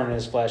away the thorn in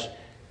his flesh,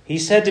 he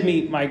said to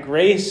me, my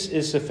grace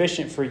is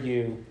sufficient for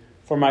you,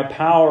 for my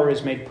power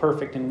is made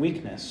perfect in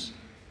weakness.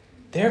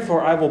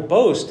 Therefore I will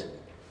boast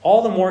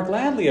all the more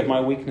gladly of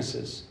my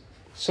weaknesses,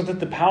 so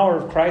that the power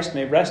of Christ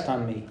may rest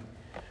on me.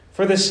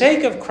 For the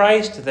sake of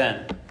Christ,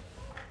 then,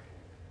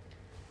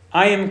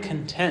 I am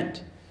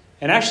content.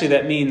 And actually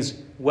that means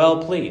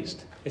well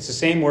pleased. It's the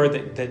same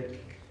word that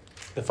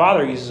the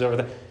Father uses over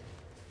there.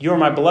 You are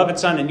my beloved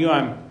Son, and you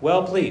I'm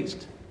well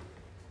pleased.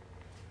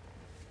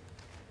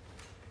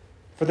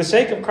 For the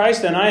sake of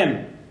Christ, then, I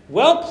am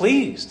well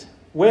pleased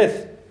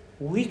with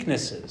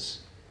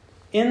weaknesses,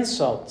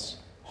 insults,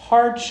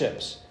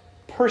 hardships,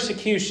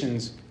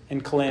 persecutions,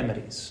 and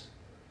calamities.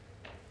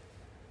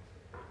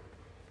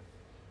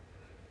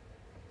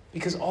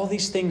 Because all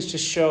these things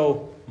just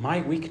show my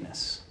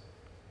weakness.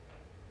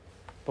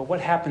 But what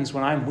happens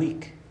when I'm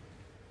weak?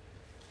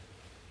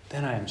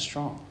 Then I am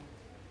strong.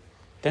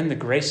 Then the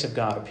grace of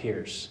God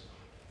appears.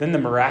 Then the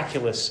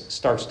miraculous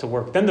starts to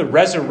work. Then the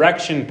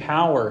resurrection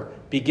power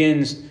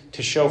begins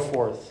to show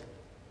forth.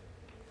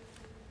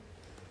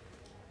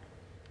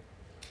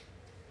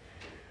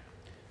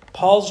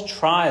 Paul's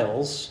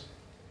trials,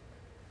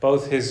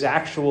 both his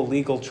actual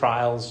legal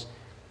trials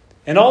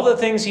and all the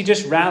things he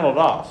just rattled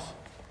off,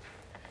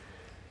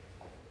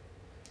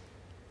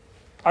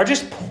 are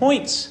just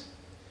points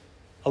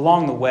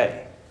along the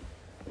way.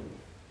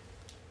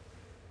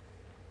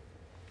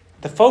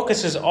 The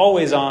focus is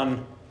always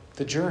on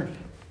the journey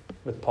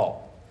with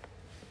Paul.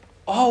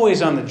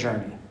 Always on the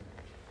journey.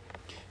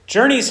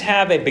 Journeys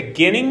have a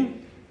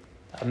beginning,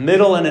 a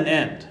middle, and an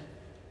end.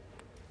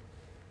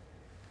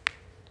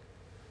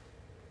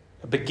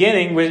 A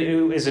beginning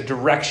is a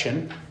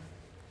direction.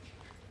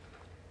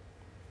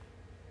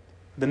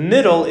 The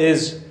middle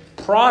is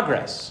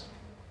progress.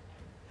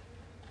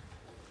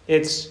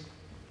 It's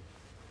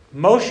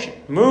motion,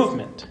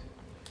 movement.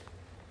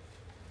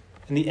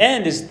 And the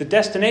end is the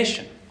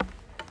destination.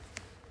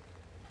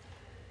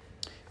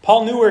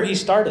 Paul knew where he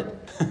started.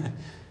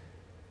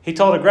 He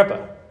told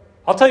Agrippa,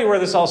 I'll tell you where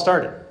this all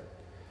started.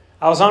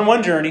 I was on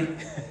one journey,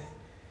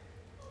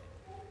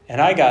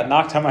 and I got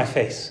knocked on my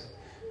face.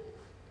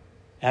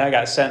 And I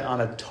got sent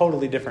on a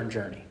totally different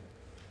journey.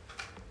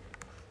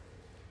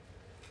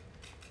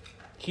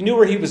 He knew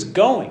where he was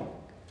going.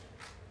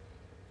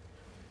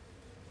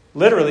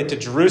 Literally to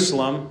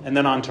Jerusalem and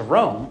then on to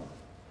Rome.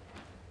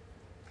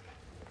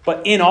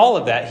 But in all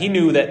of that, he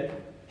knew that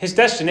his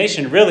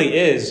destination really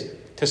is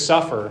to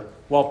suffer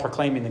while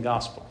proclaiming the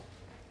gospel.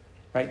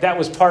 Right? That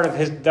was part of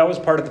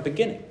the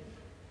beginning.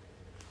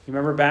 You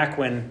remember back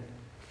when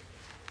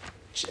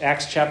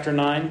Acts chapter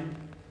 9,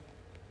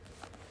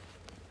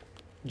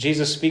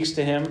 Jesus speaks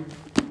to him.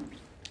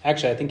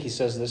 Actually, I think he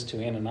says this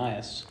to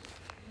Ananias.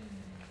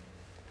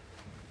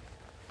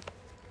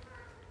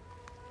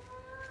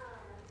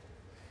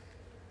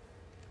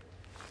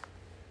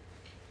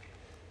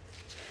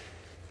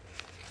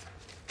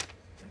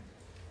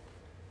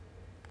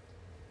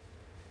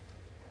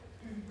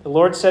 The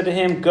Lord said to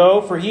him,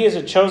 Go, for he is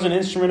a chosen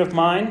instrument of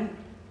mine,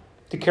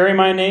 to carry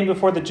my name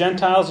before the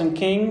Gentiles and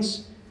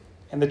kings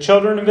and the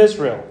children of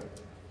Israel.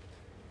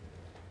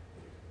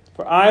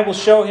 For I will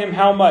show him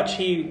how much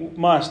he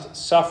must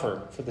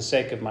suffer for the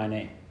sake of my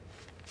name.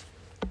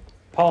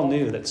 Paul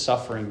knew that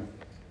suffering,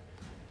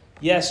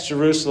 yes,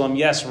 Jerusalem,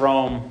 yes,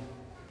 Rome,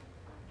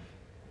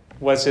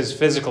 was his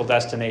physical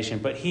destination,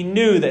 but he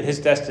knew that his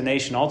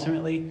destination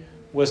ultimately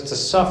was to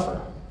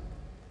suffer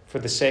for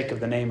the sake of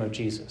the name of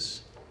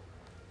Jesus.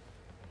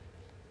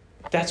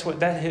 That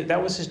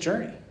was his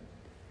journey.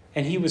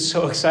 And he was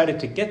so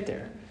excited to get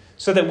there.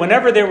 So that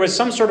whenever there was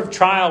some sort of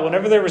trial,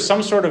 whenever there was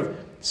some sort of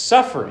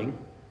suffering,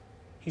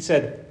 he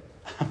said,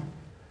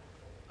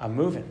 I'm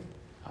moving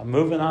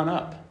on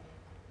up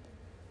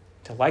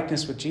to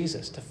likeness with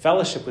Jesus, to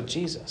fellowship with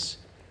Jesus.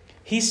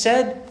 He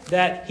said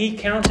that he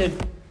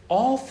counted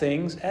all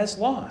things as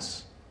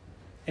loss.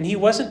 And he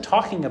wasn't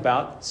talking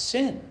about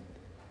sin.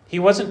 He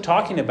wasn't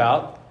talking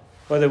about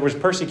whether there was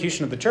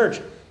persecution of the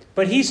church,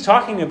 but he's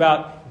talking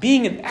about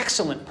being an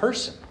excellent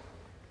person.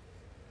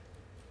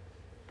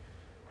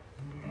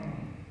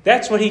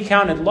 That's what he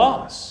counted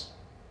loss.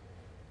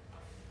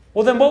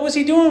 Well, then what was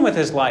he doing with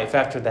his life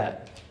after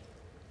that?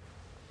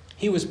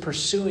 He was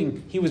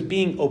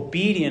being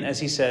obedient, as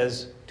he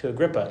says to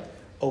Agrippa,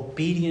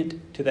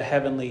 obedient to the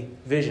heavenly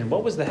vision.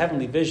 What was the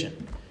heavenly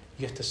vision?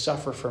 You have to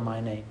suffer for my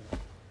name.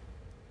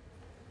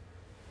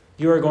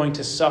 You are going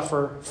to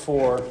suffer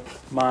for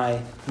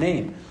my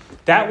name.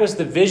 That was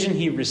the vision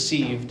he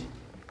received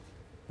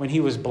when he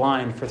was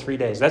blind for 3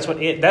 days. That's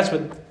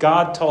what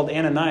God told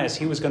Ananias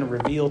he was going to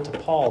reveal to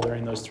Paul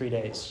during those 3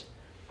 days.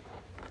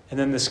 And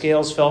then the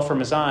scales fell from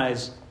his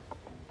eyes,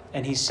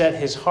 and he set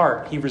his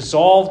heart. He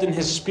resolved in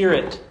his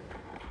spirit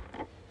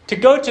to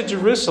go to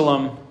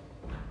Jerusalem,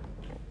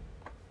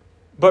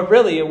 but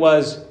really it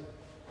was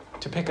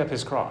to pick up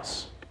his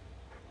cross,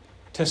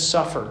 to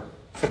suffer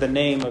for the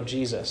name of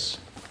Jesus.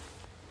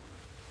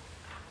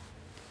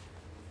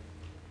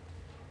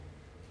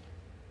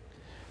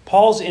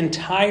 Paul's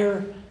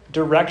entire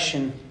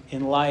direction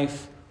in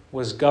life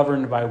was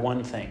governed by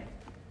one thing: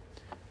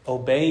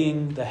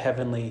 obeying the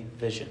heavenly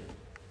vision.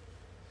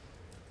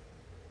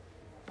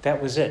 That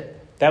was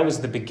it. That was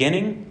the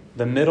beginning,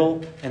 the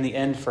middle, and the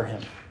end for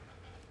him.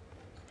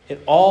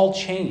 It all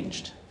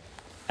changed.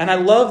 And I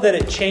love that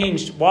it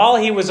changed while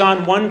he was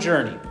on one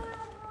journey.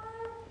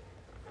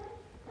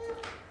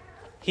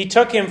 He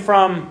took him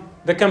from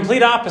the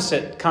complete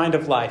opposite kind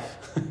of life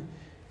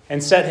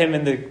and set him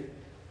in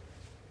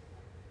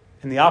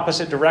the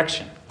opposite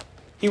direction.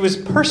 He was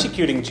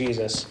persecuting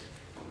Jesus,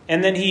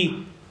 and then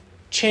he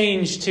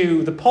changed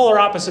to the polar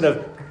opposite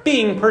of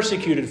being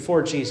persecuted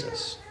for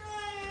Jesus.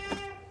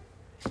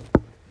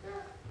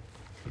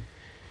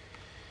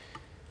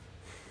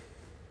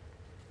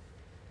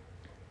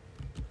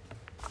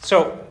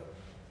 So,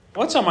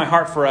 what's on my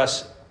heart for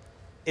us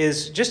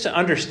is just to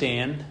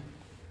understand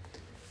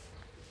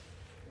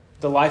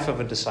the life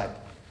of a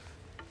disciple.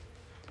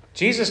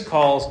 Jesus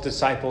calls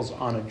disciples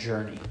on a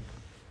journey,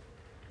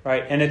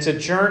 right? And it's a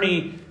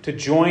journey to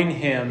join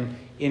him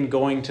in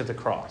going to the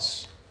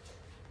cross.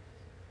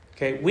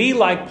 Okay, we,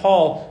 like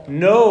Paul,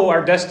 know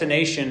our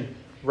destination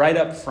right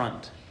up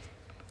front.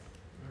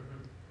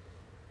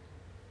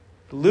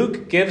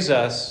 Luke gives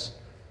us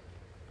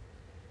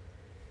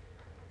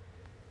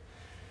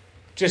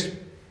just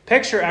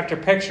picture after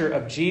picture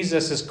of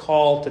Jesus'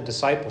 call to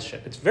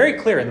discipleship. It's very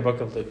clear in the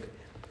book of Luke.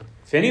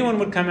 If anyone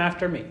would come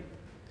after me,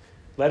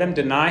 let him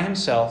deny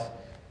himself,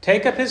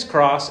 take up his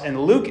cross,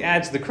 and Luke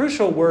adds the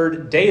crucial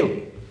word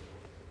daily,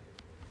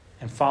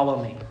 and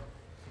follow me.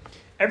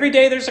 Every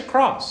day there's a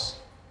cross.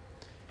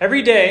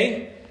 Every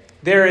day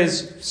there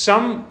is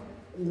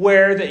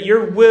somewhere that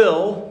your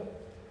will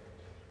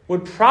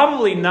would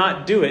probably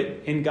not do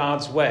it in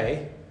God's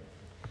way.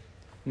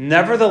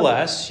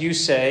 Nevertheless, you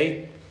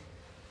say,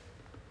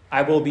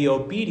 I will be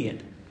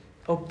obedient.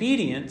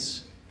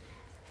 Obedience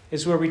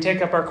is where we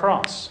take up our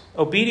cross.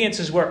 Obedience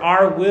is where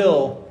our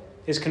will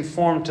is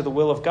conformed to the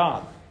will of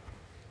God.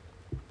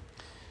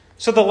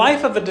 So the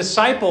life of a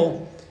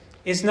disciple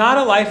is not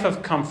a life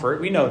of comfort.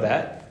 We know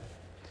that.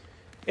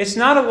 It's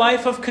not a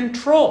life of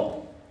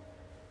control.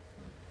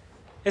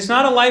 It's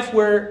not a life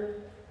where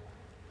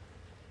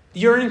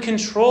you're in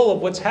control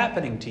of what's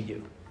happening to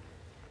you.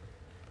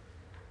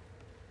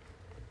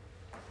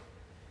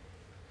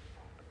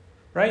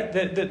 Right?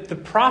 The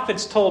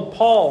prophets told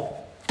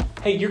Paul,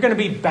 hey, you're going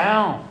to be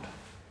bound.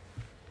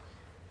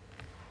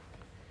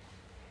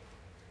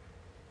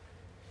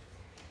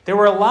 There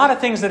were a lot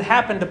of things that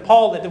happened to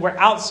Paul that were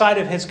outside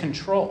of his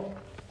control.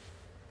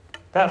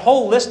 That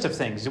whole list of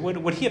things.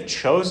 Would he have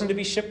chosen to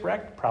be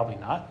shipwrecked? Probably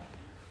not.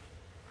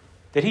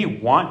 Did he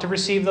want to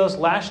receive those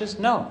lashes?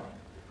 No.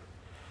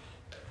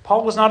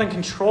 Paul was not in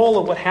control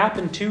of what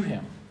happened to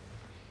him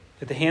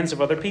at the hands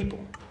of other people.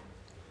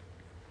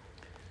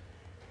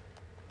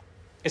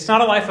 It's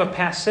not a life of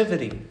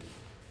passivity,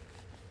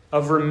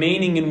 of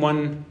remaining in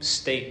one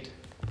state.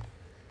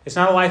 It's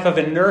not a life of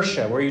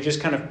inertia where you just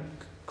kind of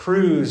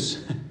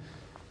cruise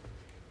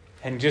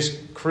and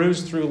just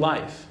cruise through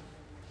life.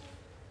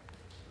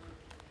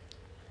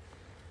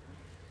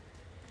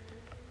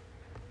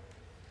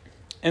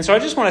 And so I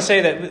just want to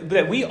say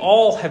that we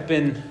all have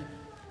been,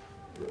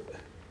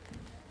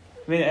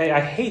 I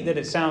hate that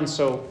it sounds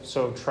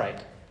so trite,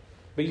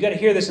 but you got to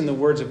hear this in the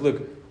words of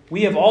Luke.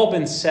 We have all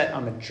been set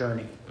on a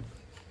journey.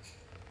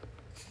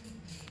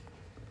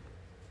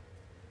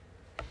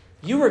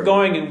 You were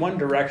going in one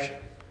direction,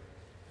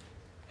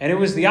 and it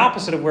was the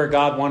opposite of where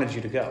God wanted you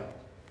to go.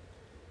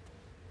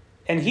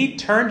 And he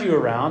turned you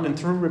around, and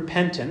through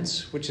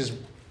repentance, which is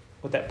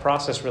what that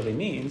process really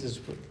means,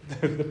 is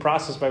the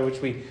process by which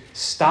we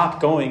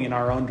stop going in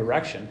our own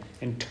direction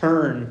and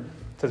turn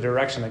to the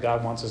direction that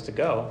God wants us to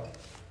go.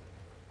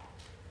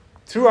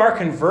 Through our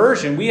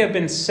conversion, we have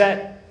been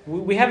set,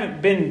 we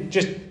haven't been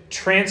just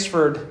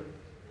transferred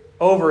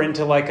over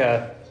into like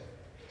a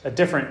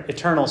different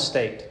eternal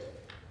state.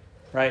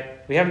 Right?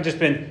 We haven't just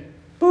been,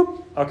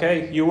 boop,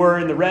 okay, you were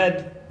in the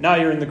red, now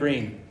you're in the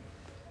green.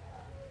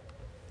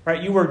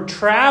 Right? You were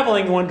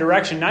traveling one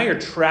direction, now you're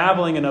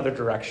traveling another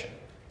direction.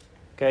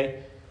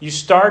 Okay? You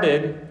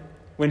started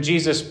when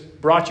Jesus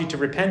brought you to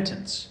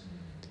repentance.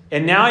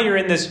 And now you're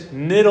in this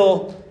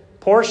middle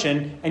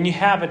portion and you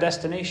have a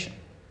destination.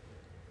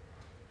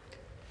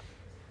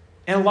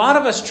 And a lot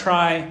of us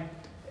try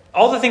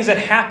all the things that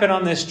happen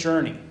on this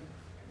journey,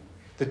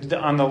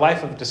 on the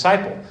life of a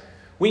disciple.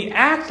 We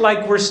act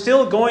like we're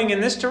still going in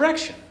this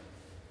direction.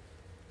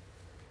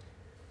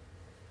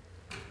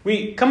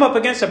 We come up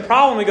against a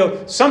problem, we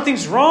go,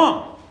 something's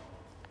wrong.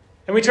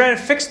 And we try to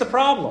fix the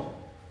problem.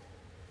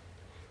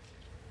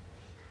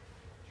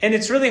 And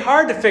it's really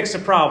hard to fix a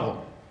problem.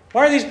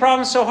 Why are these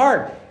problems so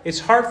hard? It's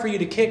hard for you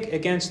to kick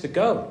against the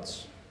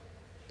goads.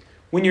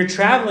 When you're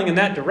traveling in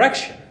that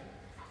direction,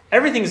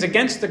 everything is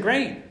against the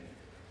grain.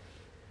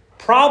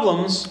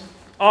 Problems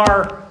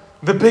are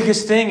the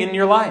biggest thing in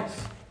your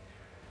life.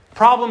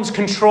 Problems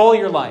control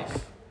your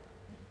life.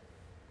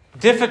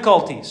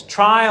 Difficulties,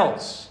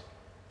 trials,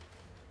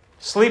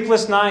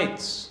 sleepless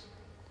nights,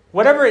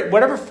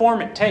 whatever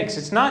form it takes.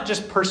 It's not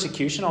just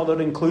persecution, although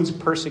it includes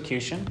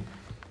persecution.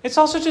 It's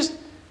also just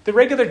the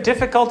regular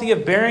difficulty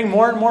of bearing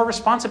more and more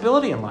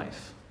responsibility in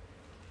life.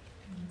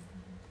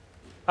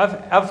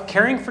 Of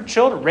caring for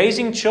children,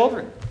 raising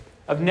children,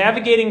 of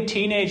navigating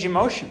teenage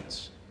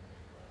emotions,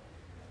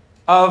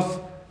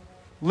 of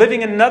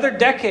living another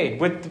decade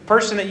with the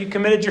person that you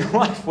committed your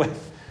life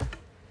with.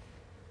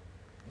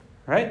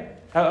 Right?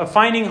 Of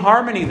finding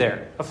harmony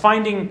there, of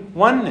finding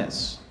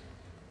oneness,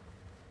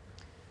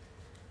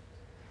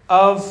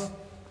 of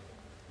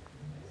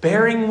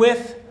bearing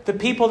with the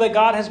people that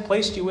God has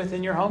placed you with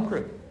in your home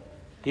group.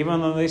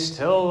 Even though they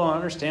still don't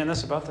understand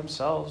this about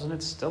themselves, and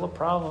it's still a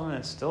problem, and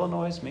it still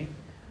annoys me.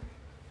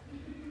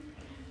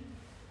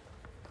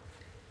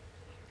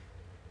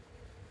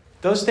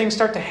 Those things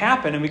start to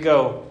happen, and we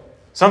go,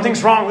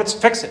 something's wrong, let's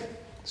fix it,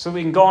 so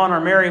we can go on our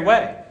merry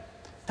way.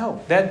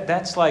 No,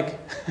 that's like,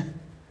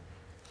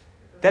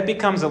 that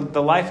becomes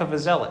the life of a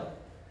zealot.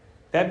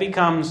 That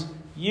becomes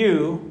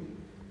you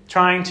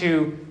trying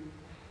to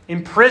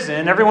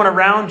imprison everyone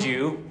around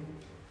you,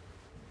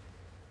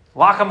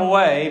 lock them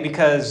away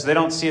because they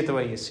don't see it the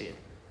way you see it.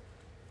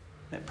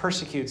 It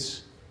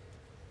persecutes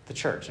the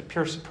church. It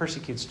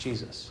persecutes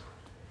Jesus.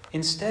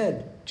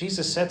 Instead,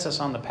 Jesus sets us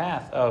on the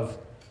path of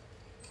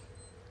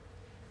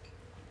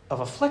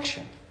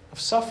affliction, of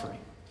suffering.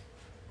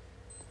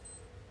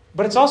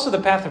 But it's also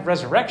the path of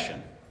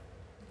resurrection.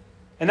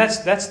 And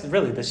that's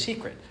really the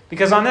secret.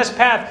 Because on this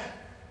path,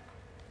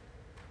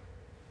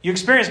 you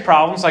experience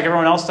problems like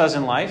everyone else does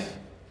in life,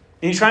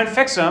 and you try and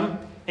fix them,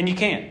 and you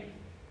can't.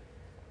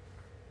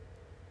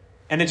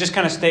 And it just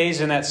kind of stays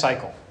in that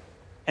cycle.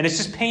 And it's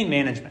just pain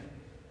management.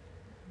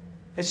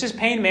 It's just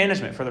pain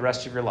management for the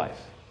rest of your life.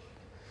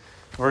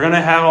 We're going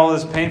to have all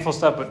this painful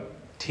stuff,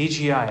 but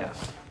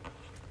TGIF.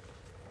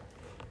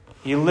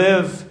 You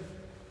live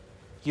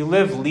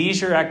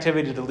leisure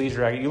activity to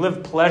leisure activity. You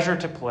live pleasure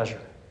to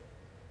pleasure.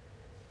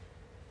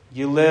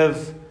 You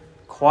live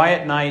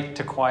quiet night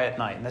to quiet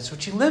night. And that's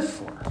what you live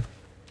for.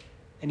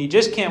 And you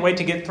just can't wait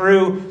to get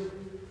through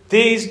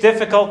these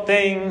difficult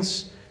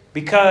things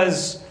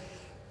because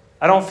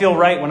I don't feel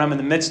right when I'm in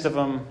the midst of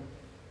them.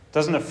 It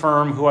doesn't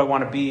affirm who I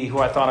want to be, who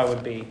I thought I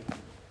would be.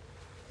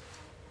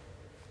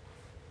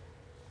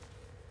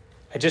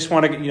 I just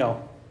want to,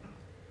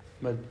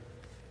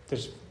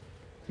 there's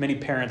many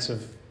parents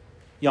of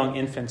young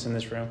infants in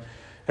this room.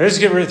 Let's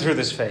get rid through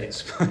this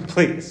phase,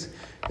 please.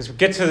 Because we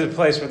get to the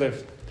place where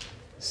they've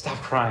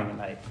stopped crying at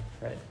night,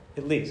 right?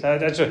 At least. I'm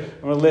going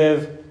to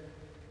live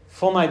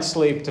full night's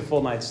sleep to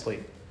full night's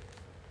sleep.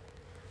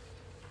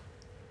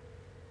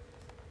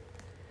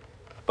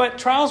 But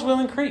trials will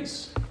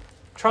increase.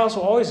 Trials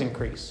will always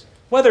increase.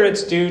 Whether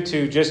it's due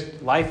to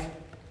just life,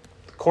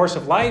 the course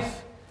of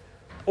life,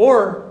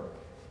 or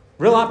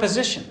real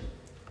opposition.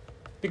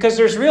 Because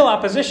there's real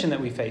opposition that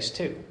we face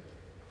too.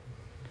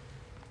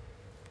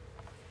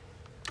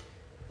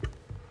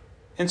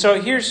 And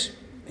so here's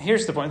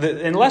the point.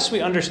 Unless we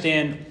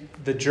understand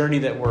the journey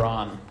that we're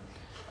on,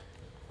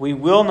 we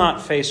will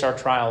not face our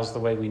trials the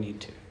way we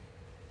need to.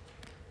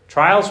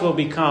 Trials will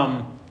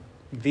become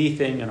the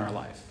thing in our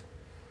life.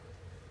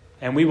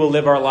 And we will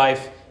live our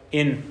life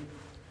in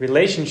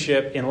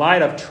relationship, in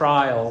light of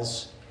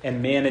trials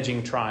and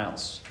managing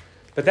trials.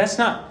 But that's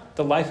not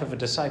the life of a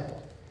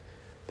disciple.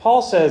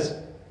 Paul says,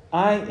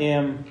 I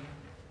am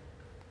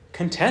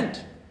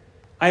content.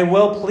 I am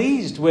well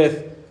pleased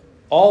with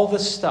all the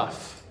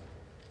stuff.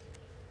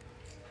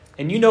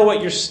 And you know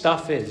what your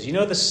stuff is. You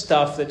know the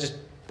stuff that just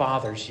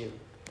bothers you,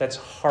 that's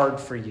hard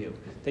for you,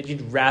 that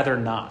you'd rather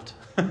not.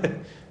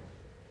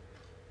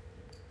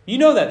 You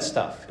know that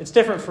stuff. It's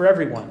different for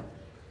everyone.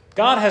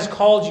 God has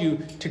called you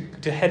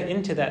to head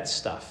into that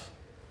stuff.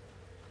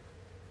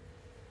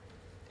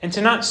 And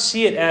to not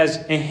see it as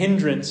a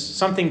hindrance,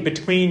 something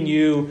between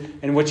you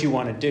and what you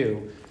want to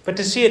do, but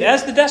to see it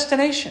as the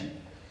destination.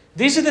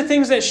 These are the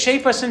things that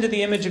shape us into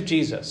the image of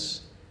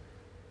Jesus.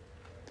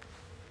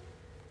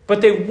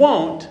 But they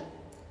won't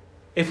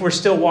if we're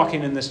still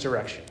walking in this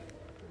direction.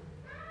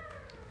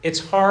 It's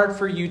hard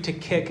for you to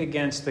kick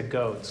against the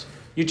goads.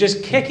 You're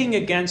just kicking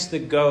against the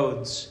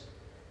goads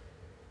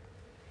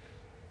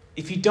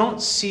if you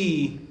don't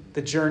see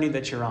the journey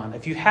that you're on,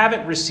 if you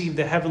haven't received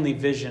the heavenly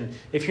vision,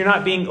 if you're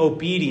not being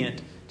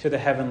obedient to the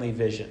heavenly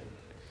vision,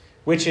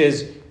 which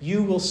is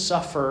you will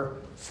suffer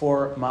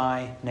for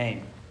my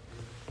name.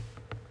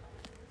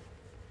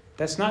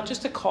 That's not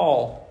just a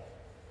call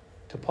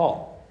to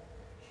Paul.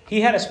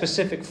 He had a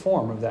specific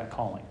form of that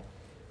calling.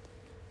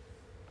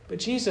 But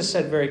Jesus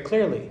said very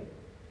clearly,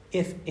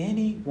 if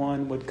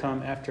anyone would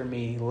come after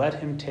me, let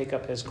him take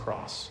up his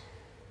cross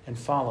and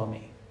follow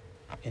me.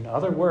 In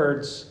other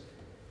words,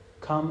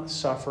 come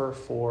suffer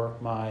for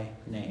my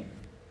name.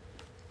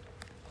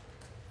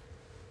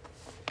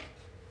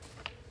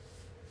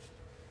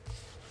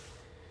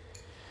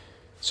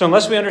 So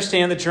unless we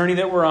understand the journey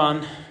that we're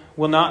on,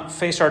 we'll not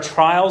face our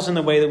trials in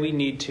the way that we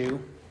need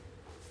to,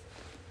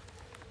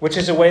 which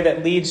is a way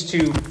that leads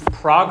to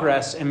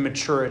progress and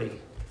maturity,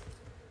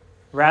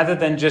 rather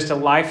than just a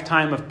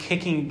lifetime of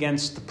kicking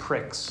against the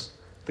pricks,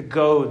 the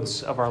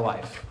goads of our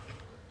life.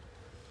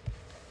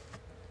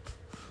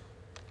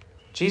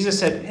 Jesus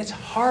said, it's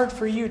hard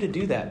for you to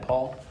do that,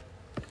 Paul.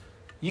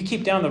 You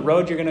keep down the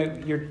road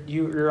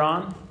you're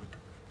on,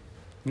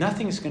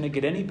 nothing's going to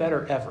get any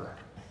better ever.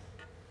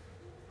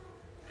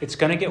 It's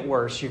going to get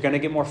worse. You're going to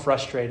get more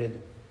frustrated.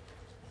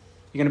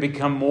 You're going to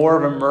become more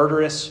of a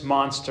murderous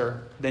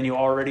monster than you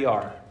already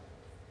are.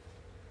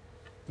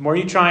 The more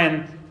you try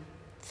and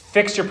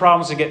fix your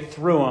problems to get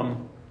through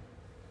them,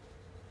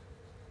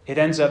 it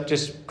ends up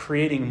just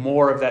creating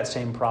more of that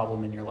same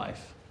problem in your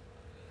life.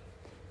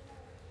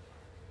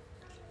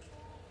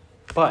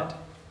 But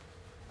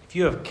if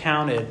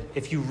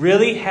you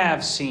really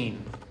have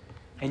seen,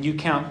 and you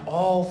count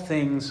all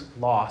things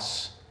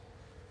loss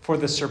for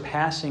the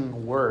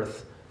surpassing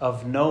worth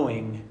of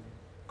knowing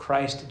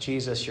Christ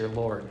Jesus your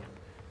Lord,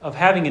 of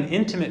having an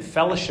intimate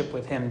fellowship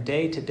with him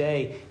day to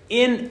day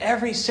in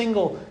every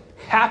single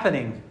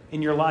happening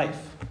in your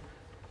life.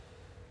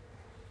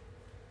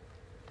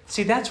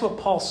 See, that's what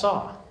Paul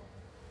saw.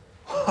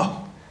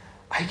 Oh,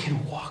 I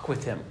can walk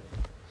with him.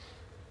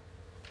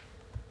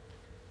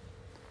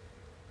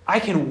 I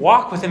can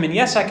walk with him, and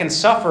yes, I can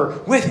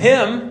suffer with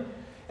him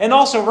and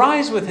also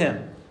rise with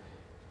him.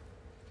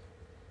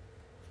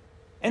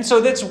 And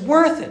so that's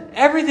worth it.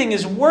 Everything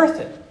is worth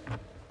it.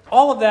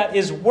 All of that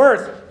is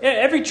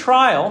every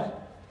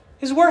trial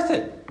is worth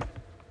it.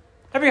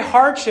 Every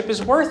hardship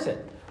is worth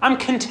it. I'm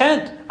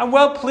content. I'm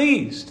well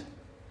pleased.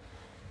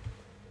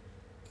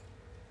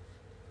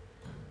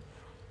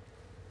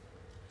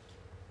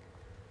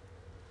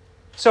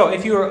 So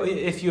if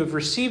you have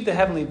received the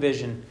heavenly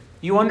vision,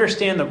 you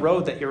understand the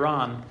road that you're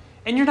on,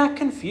 and you're not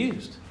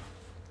confused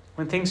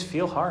when things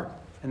feel hard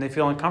and they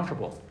feel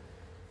uncomfortable.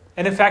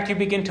 And in fact, you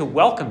begin to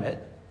welcome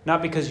it,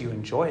 not because you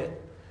enjoy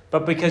it,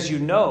 but because you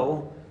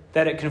know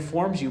that it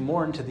conforms you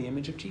more into the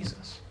image of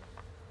Jesus.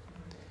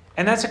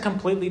 And that's a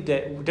completely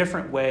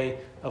different way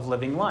of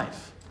living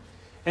life.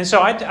 And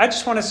so I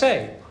just want to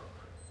say,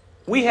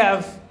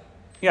 I've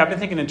been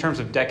thinking in terms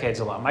of decades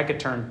a lot. Micah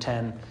turned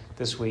 10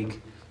 this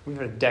week. We've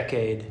had a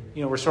decade.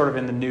 We're sort of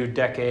in the new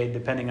decade,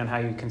 depending on how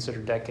you consider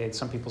decades.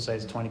 Some people say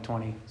it's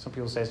 2020. Some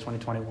people say it's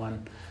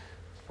 2021.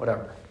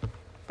 Whatever.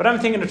 But I'm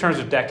thinking in terms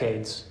of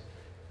decades,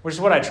 which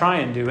is what I try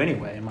and do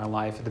anyway in my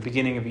life at the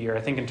beginning of a year.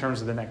 I think in terms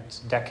of the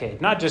next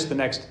decade, not just the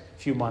next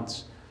few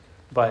months,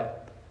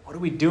 but what are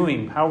we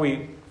doing?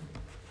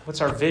 What's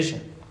our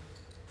vision?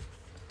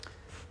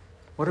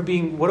 What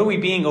are we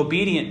being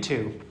obedient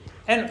to?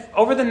 And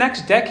over the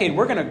next decade,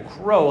 we're going to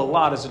grow a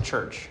lot as a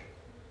church.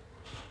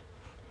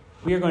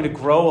 We are going to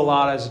grow a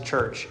lot as a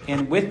church.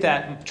 And with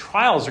that,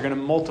 trials are going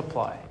to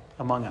multiply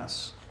among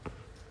us.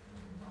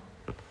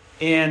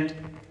 And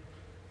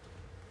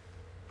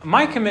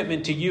my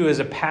commitment to you as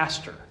a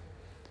pastor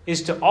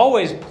is to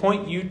always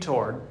point you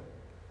toward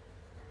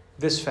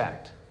this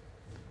fact,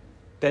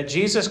 that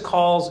Jesus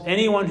calls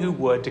anyone who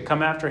would to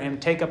come after him,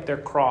 take up their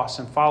cross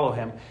and follow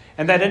him,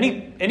 and that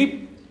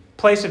any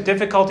place of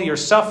difficulty or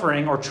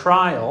suffering or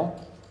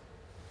trial,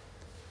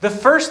 the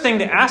first thing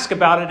to ask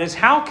about it is,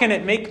 how can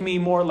it make me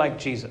more like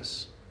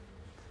Jesus?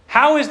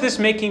 How is this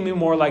making me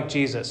more like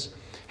Jesus?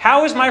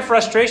 How is my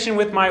frustration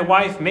with my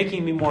wife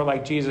making me more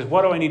like Jesus?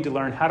 What do I need to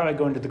learn? How do I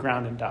go into the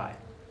ground and die?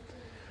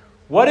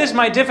 What is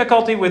my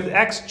difficulty with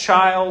X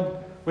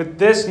child, with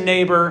this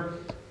neighbor?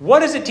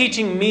 What is it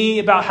teaching me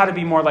about how to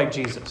be more like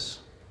Jesus?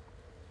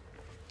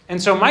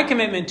 And so my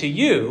commitment to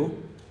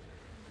you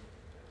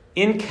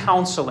in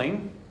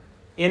counseling,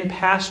 in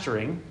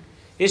pastoring,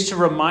 is to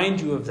remind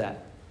you of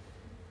that.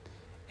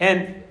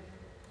 And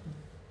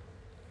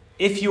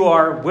if you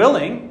are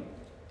willing,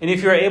 and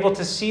if you're able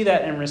to see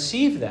that and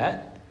receive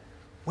that,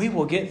 we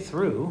will get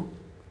through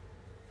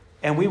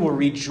and we will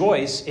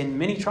rejoice in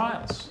many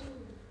trials.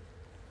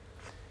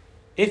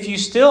 If you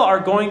still are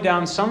going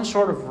down some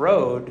sort of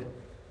road,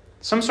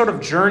 some sort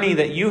of journey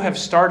that you have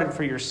started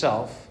for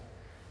yourself,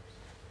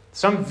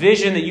 some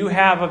vision that you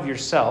have of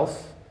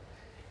yourself,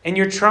 and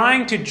you're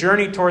trying to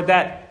journey toward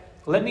that,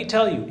 let me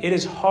tell you, it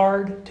is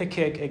hard to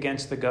kick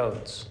against the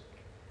goads.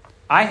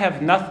 I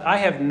have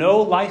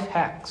no life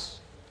hacks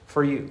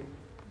for you.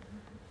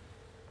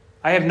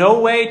 I have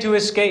no way to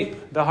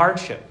escape the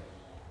hardship.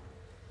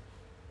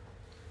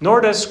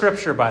 Nor does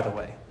Scripture, by the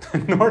way.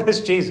 Nor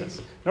does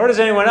Jesus. Nor does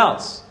anyone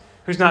else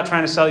who's not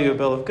trying to sell you a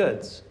bill of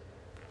goods.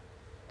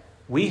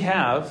 We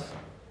have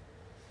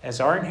as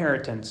our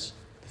inheritance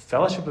the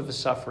fellowship of his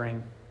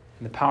suffering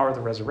and the power of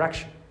the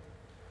resurrection.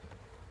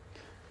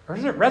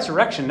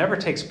 Resurrection never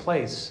takes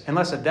place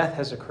unless a death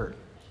has occurred.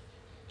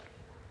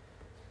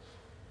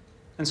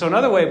 And so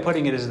another way of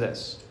putting it is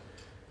this: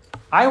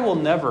 I will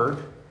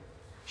never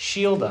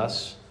shield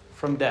us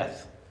from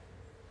death.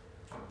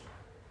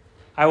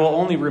 I will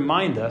only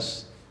remind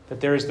us that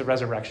there is the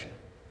resurrection.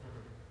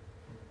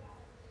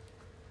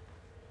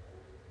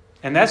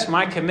 And that's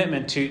my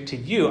commitment to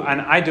you.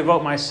 And I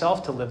devote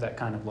myself to live that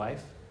kind of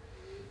life.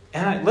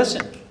 And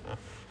listen,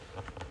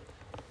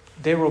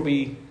 there will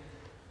be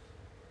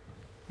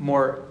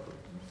more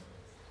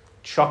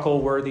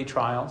chuckle-worthy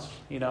trials,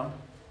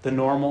 the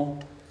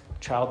normal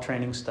child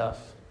training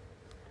stuff.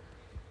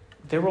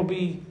 There will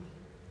be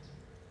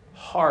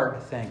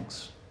hard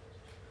things.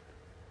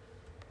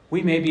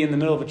 We may be in the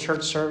middle of a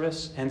church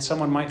service and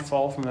someone might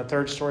fall from the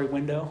third-story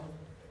window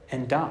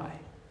and die.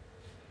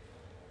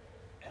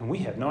 And we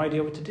have no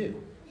idea what to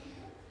do.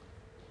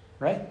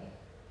 Right?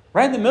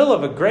 Right in the middle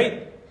of a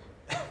great,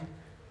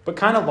 but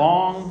kind of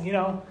long,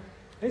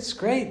 it's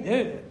great.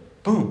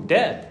 Boom,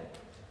 dead.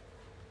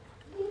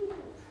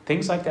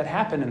 Things like that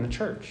happen in the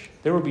church.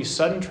 There will be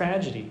sudden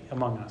tragedy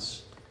among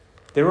us.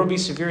 There will be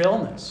severe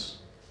illness.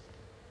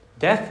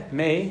 Death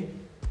may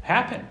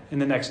happen in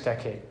the next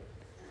decade.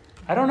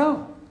 I don't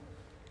know.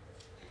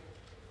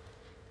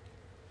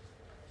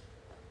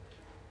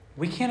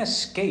 We can't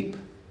escape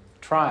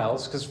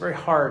trials because it's very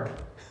hard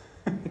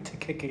to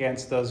kick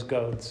against those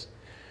goads.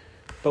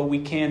 But we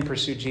can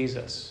pursue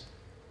Jesus.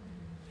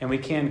 And we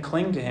can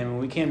cling to him, and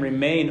we can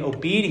remain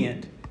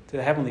obedient to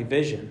the heavenly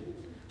vision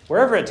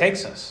wherever it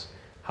takes us.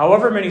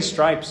 However many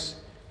stripes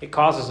it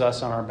causes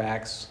us on our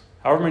backs,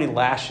 however many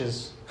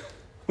lashes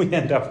we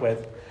end up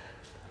with,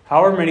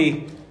 however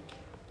many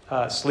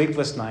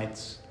sleepless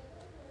nights,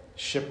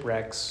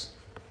 shipwrecks,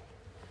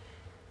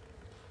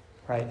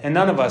 right? And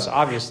none of us,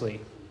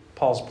 obviously,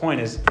 Paul's point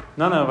is,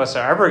 none of us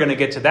are ever going to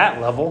get to that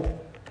level.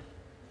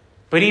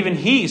 But even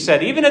he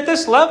said, even at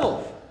this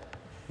level,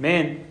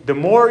 man, the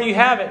more you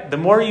have it, the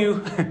more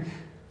you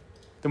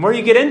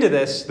get into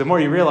this, the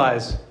more you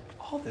realize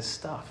all this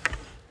stuff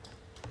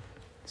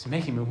is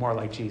making me more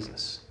like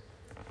Jesus.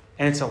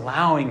 And it's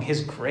allowing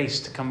his grace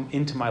to come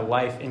into my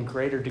life in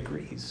greater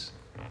degrees.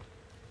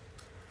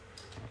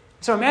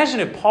 So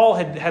imagine if Paul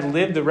had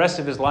lived the rest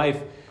of his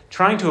life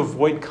trying to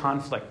avoid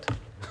conflict,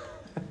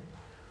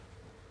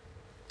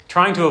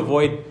 trying to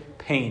avoid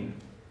pain.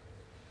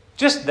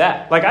 Just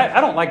that.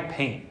 I don't like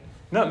pain.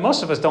 No,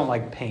 most of us don't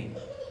like pain.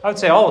 I would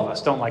say all of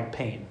us don't like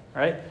pain,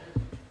 right?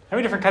 How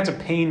many different kinds of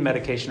pain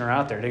medication are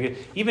out there?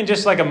 Even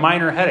just like a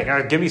minor headache. All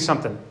right, give me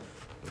something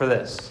for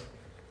this.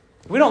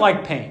 We don't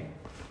like pain.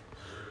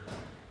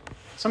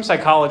 Some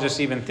psychologists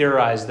even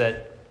theorize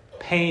that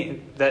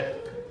pain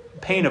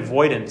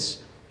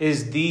avoidance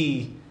is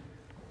the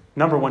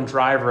number one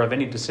driver of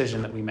any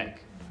decision that we make.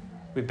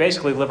 We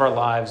basically live our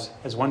lives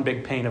as one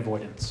big pain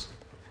avoidance.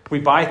 We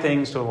buy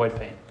things to avoid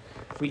pain.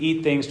 We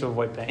eat things to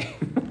avoid pain.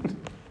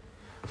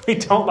 We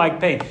don't like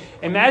pain.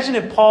 Imagine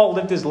if Paul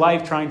lived his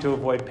life trying to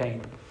avoid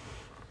pain.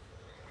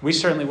 We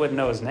certainly wouldn't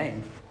know his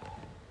name.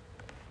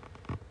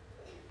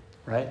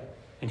 Right?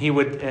 And he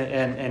would,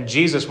 and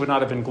Jesus would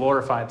not have been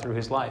glorified through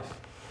his life.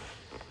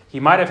 He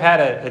might have had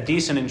a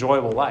decent,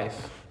 enjoyable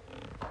life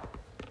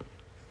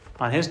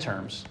on his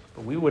terms,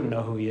 but we wouldn't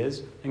know who he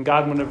is, and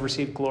God wouldn't have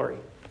received glory.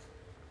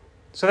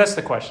 So that's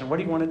the question. What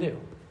do you want to do?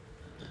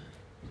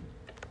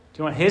 Do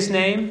you want his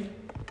name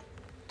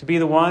to be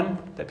the one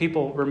that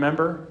people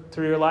remember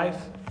through your life,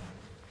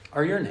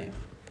 or your name?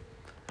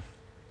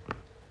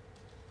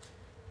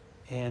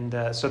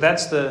 And so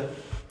that's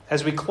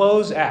as we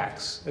close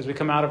Acts, as we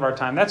come out of our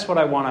time, that's what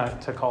I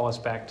want to call us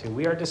back to.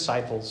 We are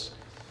disciples.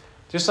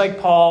 Just like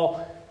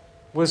Paul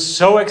was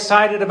so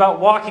excited about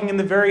walking in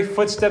the very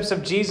footsteps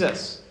of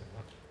Jesus.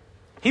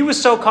 He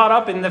was so caught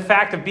up in the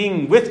fact of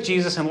being with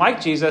Jesus and like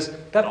Jesus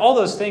that all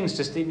those things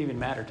just didn't even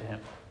matter to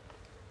him.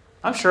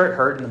 I'm sure it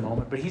hurt in the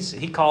moment, but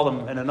he called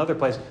them in another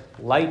place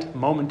light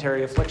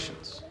momentary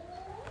afflictions.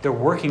 They're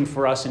working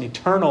for us an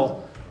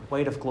eternal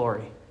weight of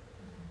glory.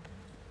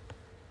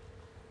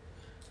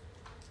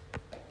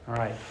 All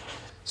right.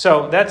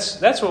 So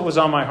that's what was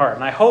on my heart.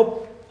 And I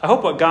hope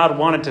what God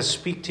wanted to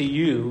speak to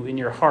you in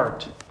your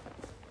heart,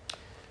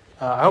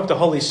 I hope the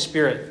Holy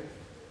Spirit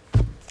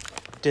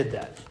did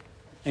that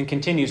and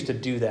continues to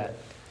do that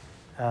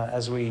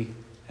as we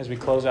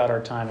close out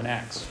our time in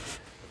Acts.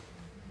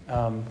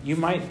 You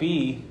might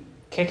be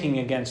kicking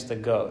against the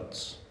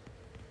goads.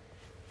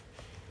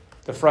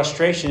 The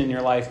frustration in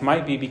your life might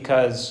not be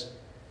because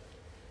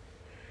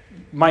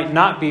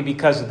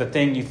of the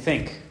thing you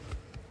think.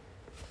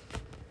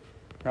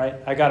 Right?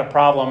 I got a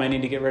problem. I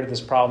need to get rid of this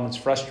problem. It's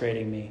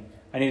frustrating me.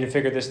 I need to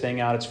figure this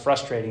thing out. It's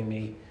frustrating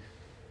me.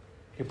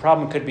 Your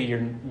problem could be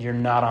you're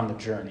not on the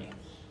journey.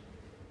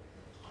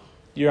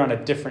 You're on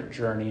a different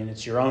journey, and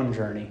it's your own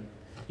journey.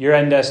 Your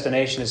end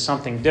destination is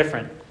something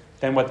different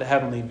than what the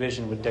heavenly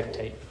vision would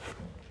dictate.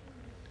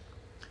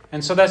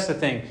 And so that's the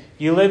thing.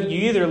 You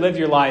either live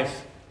your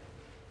life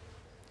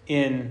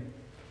in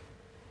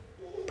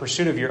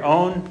pursuit of your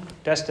own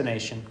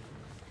destination,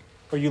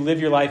 or you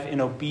live your life in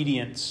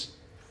obedience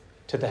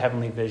to the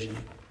heavenly vision.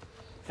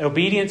 And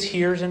obedience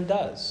hears and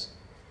does.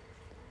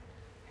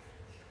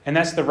 And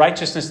that's the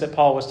righteousness that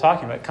Paul was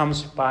talking about. It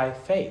comes by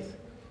faith.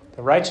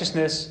 The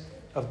righteousness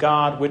of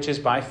God, which is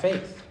by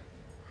faith.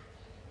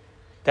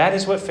 That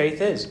is what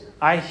faith is.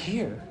 I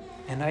hear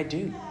and I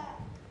do. And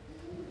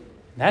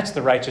that's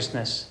the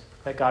righteousness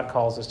that God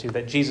calls us to,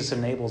 that Jesus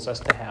enables us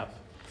to have,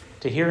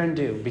 to hear and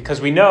do. Because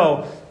we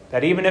know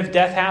that even if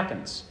death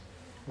happens,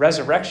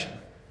 resurrection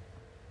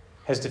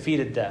has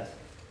defeated death.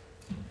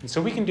 And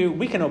so we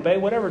can obey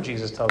whatever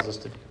Jesus tells us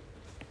to do.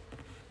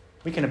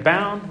 We can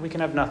abound, we can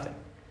have nothing.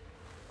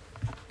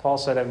 Paul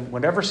said, in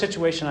whatever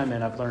situation I'm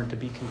in, I've learned to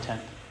be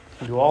content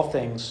and do all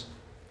things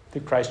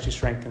through Christ who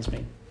strengthens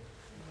me.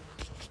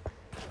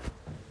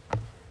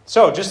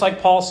 So, just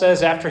like Paul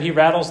says after he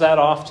rattles that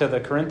off to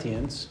the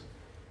Corinthians,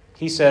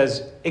 he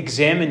says,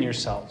 examine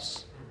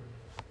yourselves.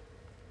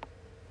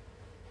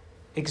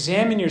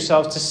 Examine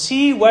yourselves to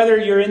see whether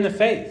you're in the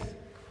faith.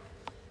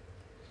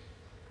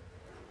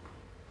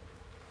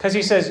 Because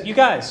he says, you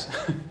guys,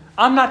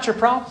 I'm not your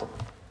problem.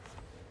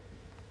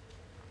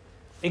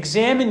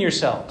 Examine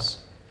yourselves.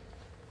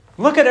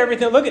 Look at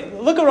everything. Look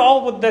at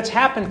all that's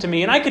happened to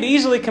me. And I could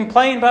easily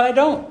complain, but I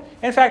don't.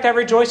 In fact, I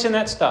rejoice in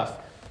that stuff.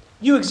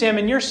 You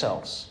examine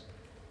yourselves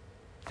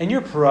and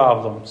your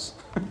problems.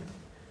 I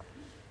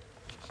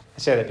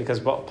say that because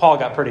Paul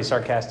got pretty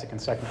sarcastic in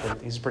 2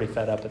 Corinthians. He's pretty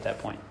fed up at that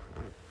point.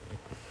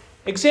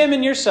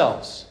 Examine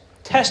yourselves.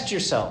 Test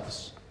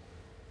yourselves.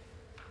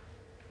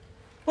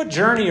 What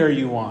journey are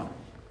you on?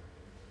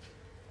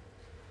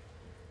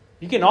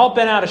 You're getting all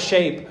bent out of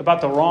shape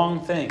about the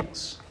wrong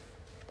things,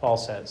 Paul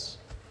says.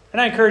 And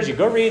I encourage you,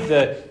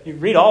 you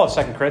read all of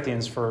 2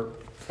 Corinthians for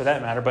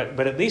that matter,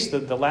 but at least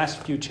the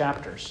last few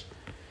chapters.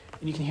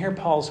 And you can hear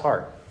Paul's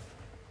heart.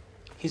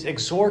 He's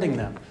exhorting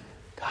them.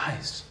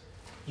 Guys,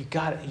 you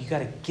got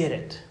to get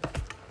it.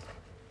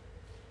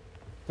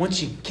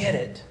 Once you get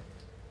it,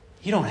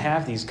 you don't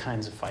have these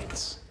kinds of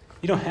fights.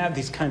 You don't have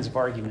these kinds of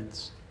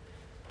arguments.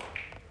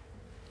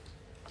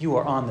 You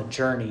are on the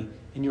journey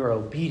and you are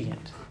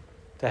obedient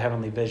to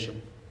heavenly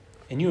vision.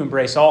 And you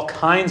embrace all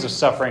kinds of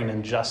suffering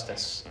and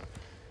injustice.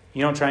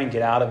 You don't try and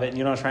get out of it. And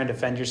you don't try and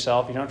defend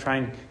yourself. You don't try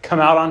and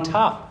come out on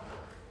top.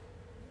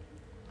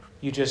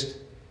 You just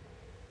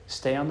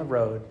stay on the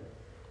road,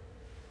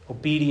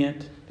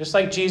 obedient, just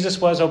like Jesus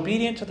was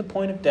obedient to the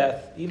point of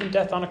death, even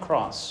death on a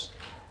cross.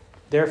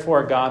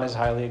 Therefore, God has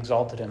highly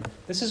exalted him.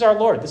 This is our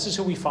Lord. This is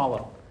who we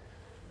follow.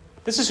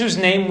 This is whose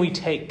name we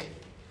take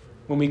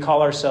when we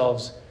call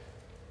ourselves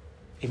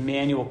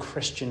Emmanuel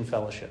Christian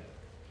Fellowship.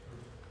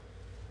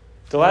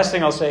 The last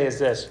thing I'll say is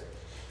this.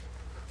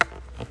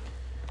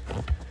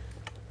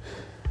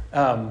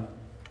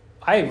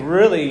 I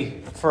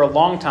really, for a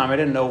long time, I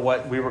didn't know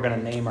what we were going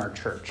to name our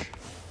church.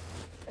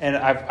 And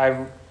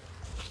I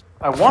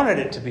wanted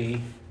it to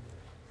be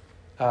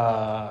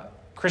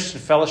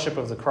Christian Fellowship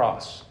of the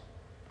Cross.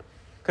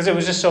 Because it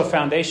was just so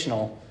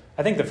foundational.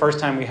 I think the first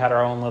time we had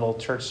our own little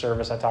church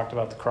service, I talked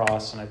about the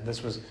cross. And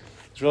this was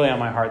really on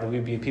my heart that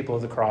we'd be a people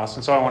of the cross.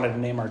 And so I wanted to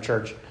name our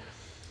church.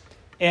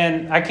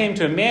 And I came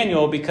to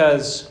Emmanuel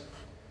because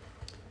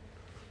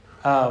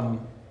I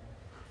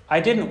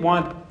didn't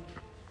want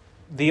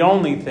the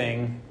only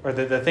thing, or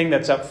the thing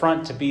that's up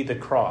front, to be the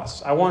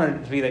cross. I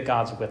wanted it to be that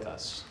God's with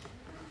us.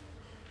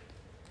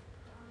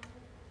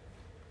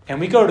 And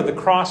we go to the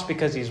cross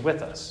because he's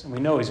with us, and we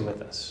know he's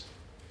with us.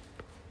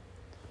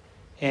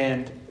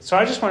 And so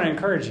I just want to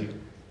encourage you.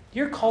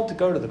 You're called to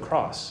go to the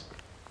cross,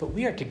 but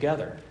we are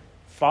together,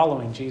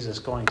 following Jesus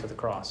going to the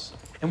cross.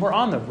 And we're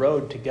on the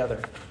road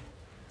together.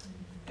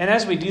 And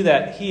as we do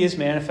that, he is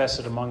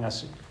manifested among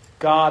us.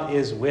 God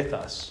is with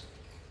us.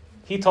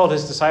 He told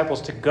his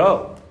disciples to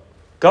go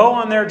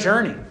on their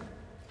journey.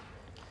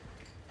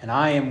 And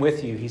I am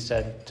with you, he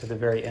said, to the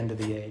very end of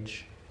the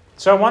age.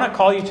 So I want to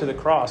call you to the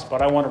cross,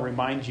 but I want to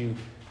remind you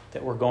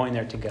that we're going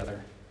there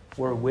together.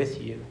 We're with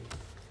you.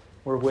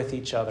 We're with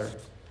each other.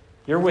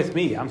 You're with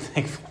me. I'm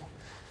thankful.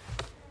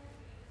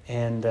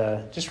 And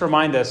just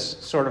remind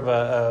us, sort of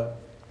a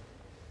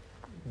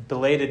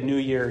belated New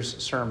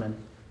Year's sermon.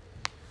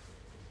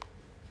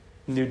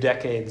 New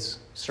Decade's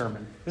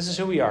sermon. This is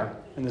who we are,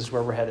 and this is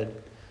where we're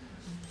headed.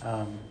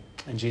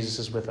 And Jesus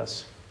is with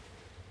us.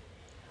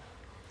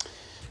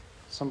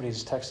 Somebody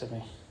just texted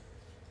me.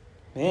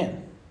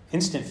 Man,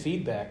 instant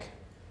feedback.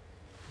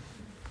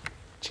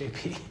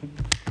 JP.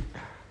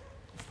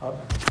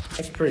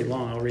 That's pretty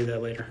long. I'll read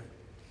that later.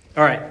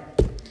 All right.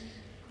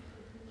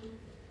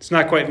 It's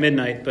not quite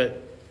midnight,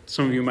 but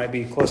some of you might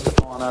be close to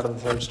falling out of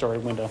the third story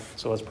window.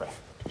 So let's pray.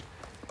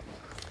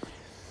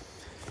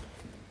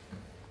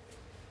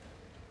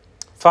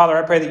 Father,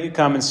 I pray that you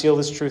come and seal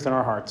this truth in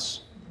our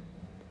hearts.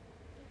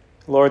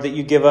 Lord, that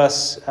you give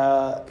us,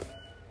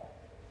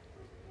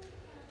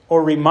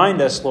 or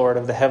remind us, Lord,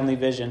 of the heavenly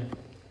vision.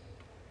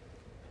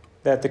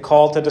 That the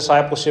call to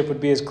discipleship would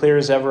be as clear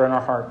as ever in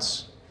our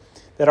hearts.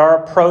 That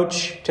our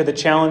approach to the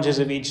challenges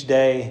of each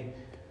day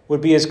would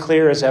be as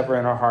clear as ever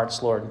in our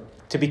hearts, Lord.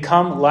 To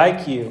become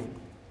like you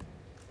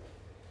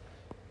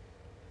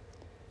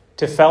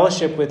to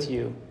fellowship with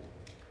you,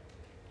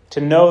 to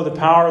know the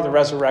power of the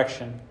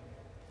resurrection,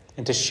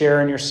 and to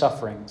share in your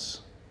sufferings.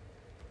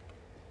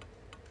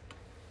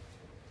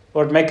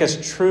 Lord, make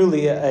us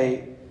truly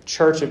a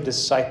church of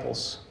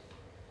disciples,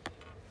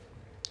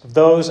 of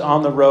those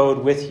on the road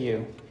with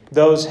you,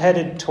 those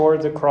headed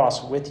toward the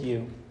cross with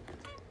you,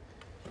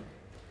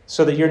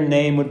 so that your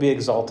name would be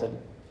exalted.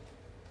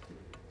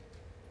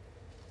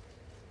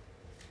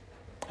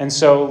 And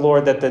so,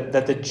 Lord, that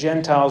the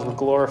Gentiles would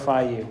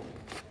glorify you.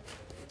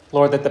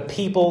 Lord, that the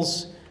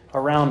peoples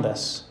around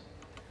us,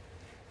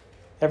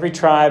 every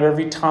tribe,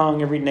 every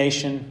tongue, every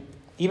nation,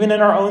 even in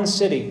our own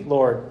city,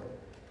 Lord,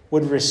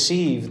 would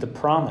receive the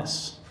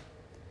promise.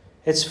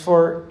 It's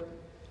for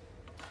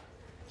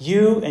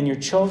you and your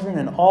children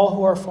and all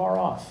who are far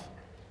off.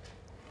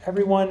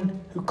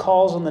 Everyone who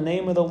calls on the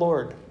name of the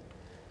Lord.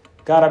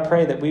 God, I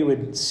pray that we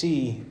would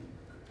see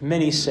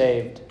many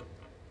saved.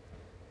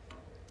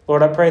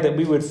 Lord, I pray that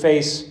we would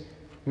face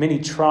many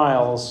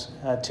trials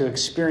to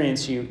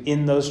experience you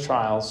in those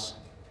trials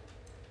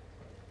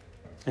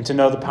and to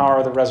know the power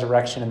of the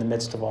resurrection in the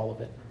midst of all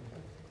of it.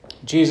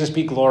 Jesus,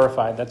 be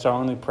glorified. That's our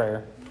only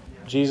prayer.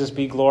 Jesus,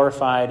 be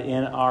glorified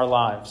in our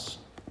lives.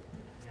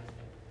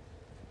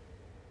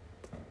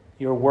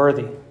 You're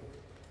worthy.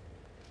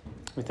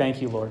 We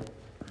thank you, Lord.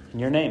 In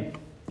your name,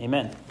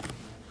 amen.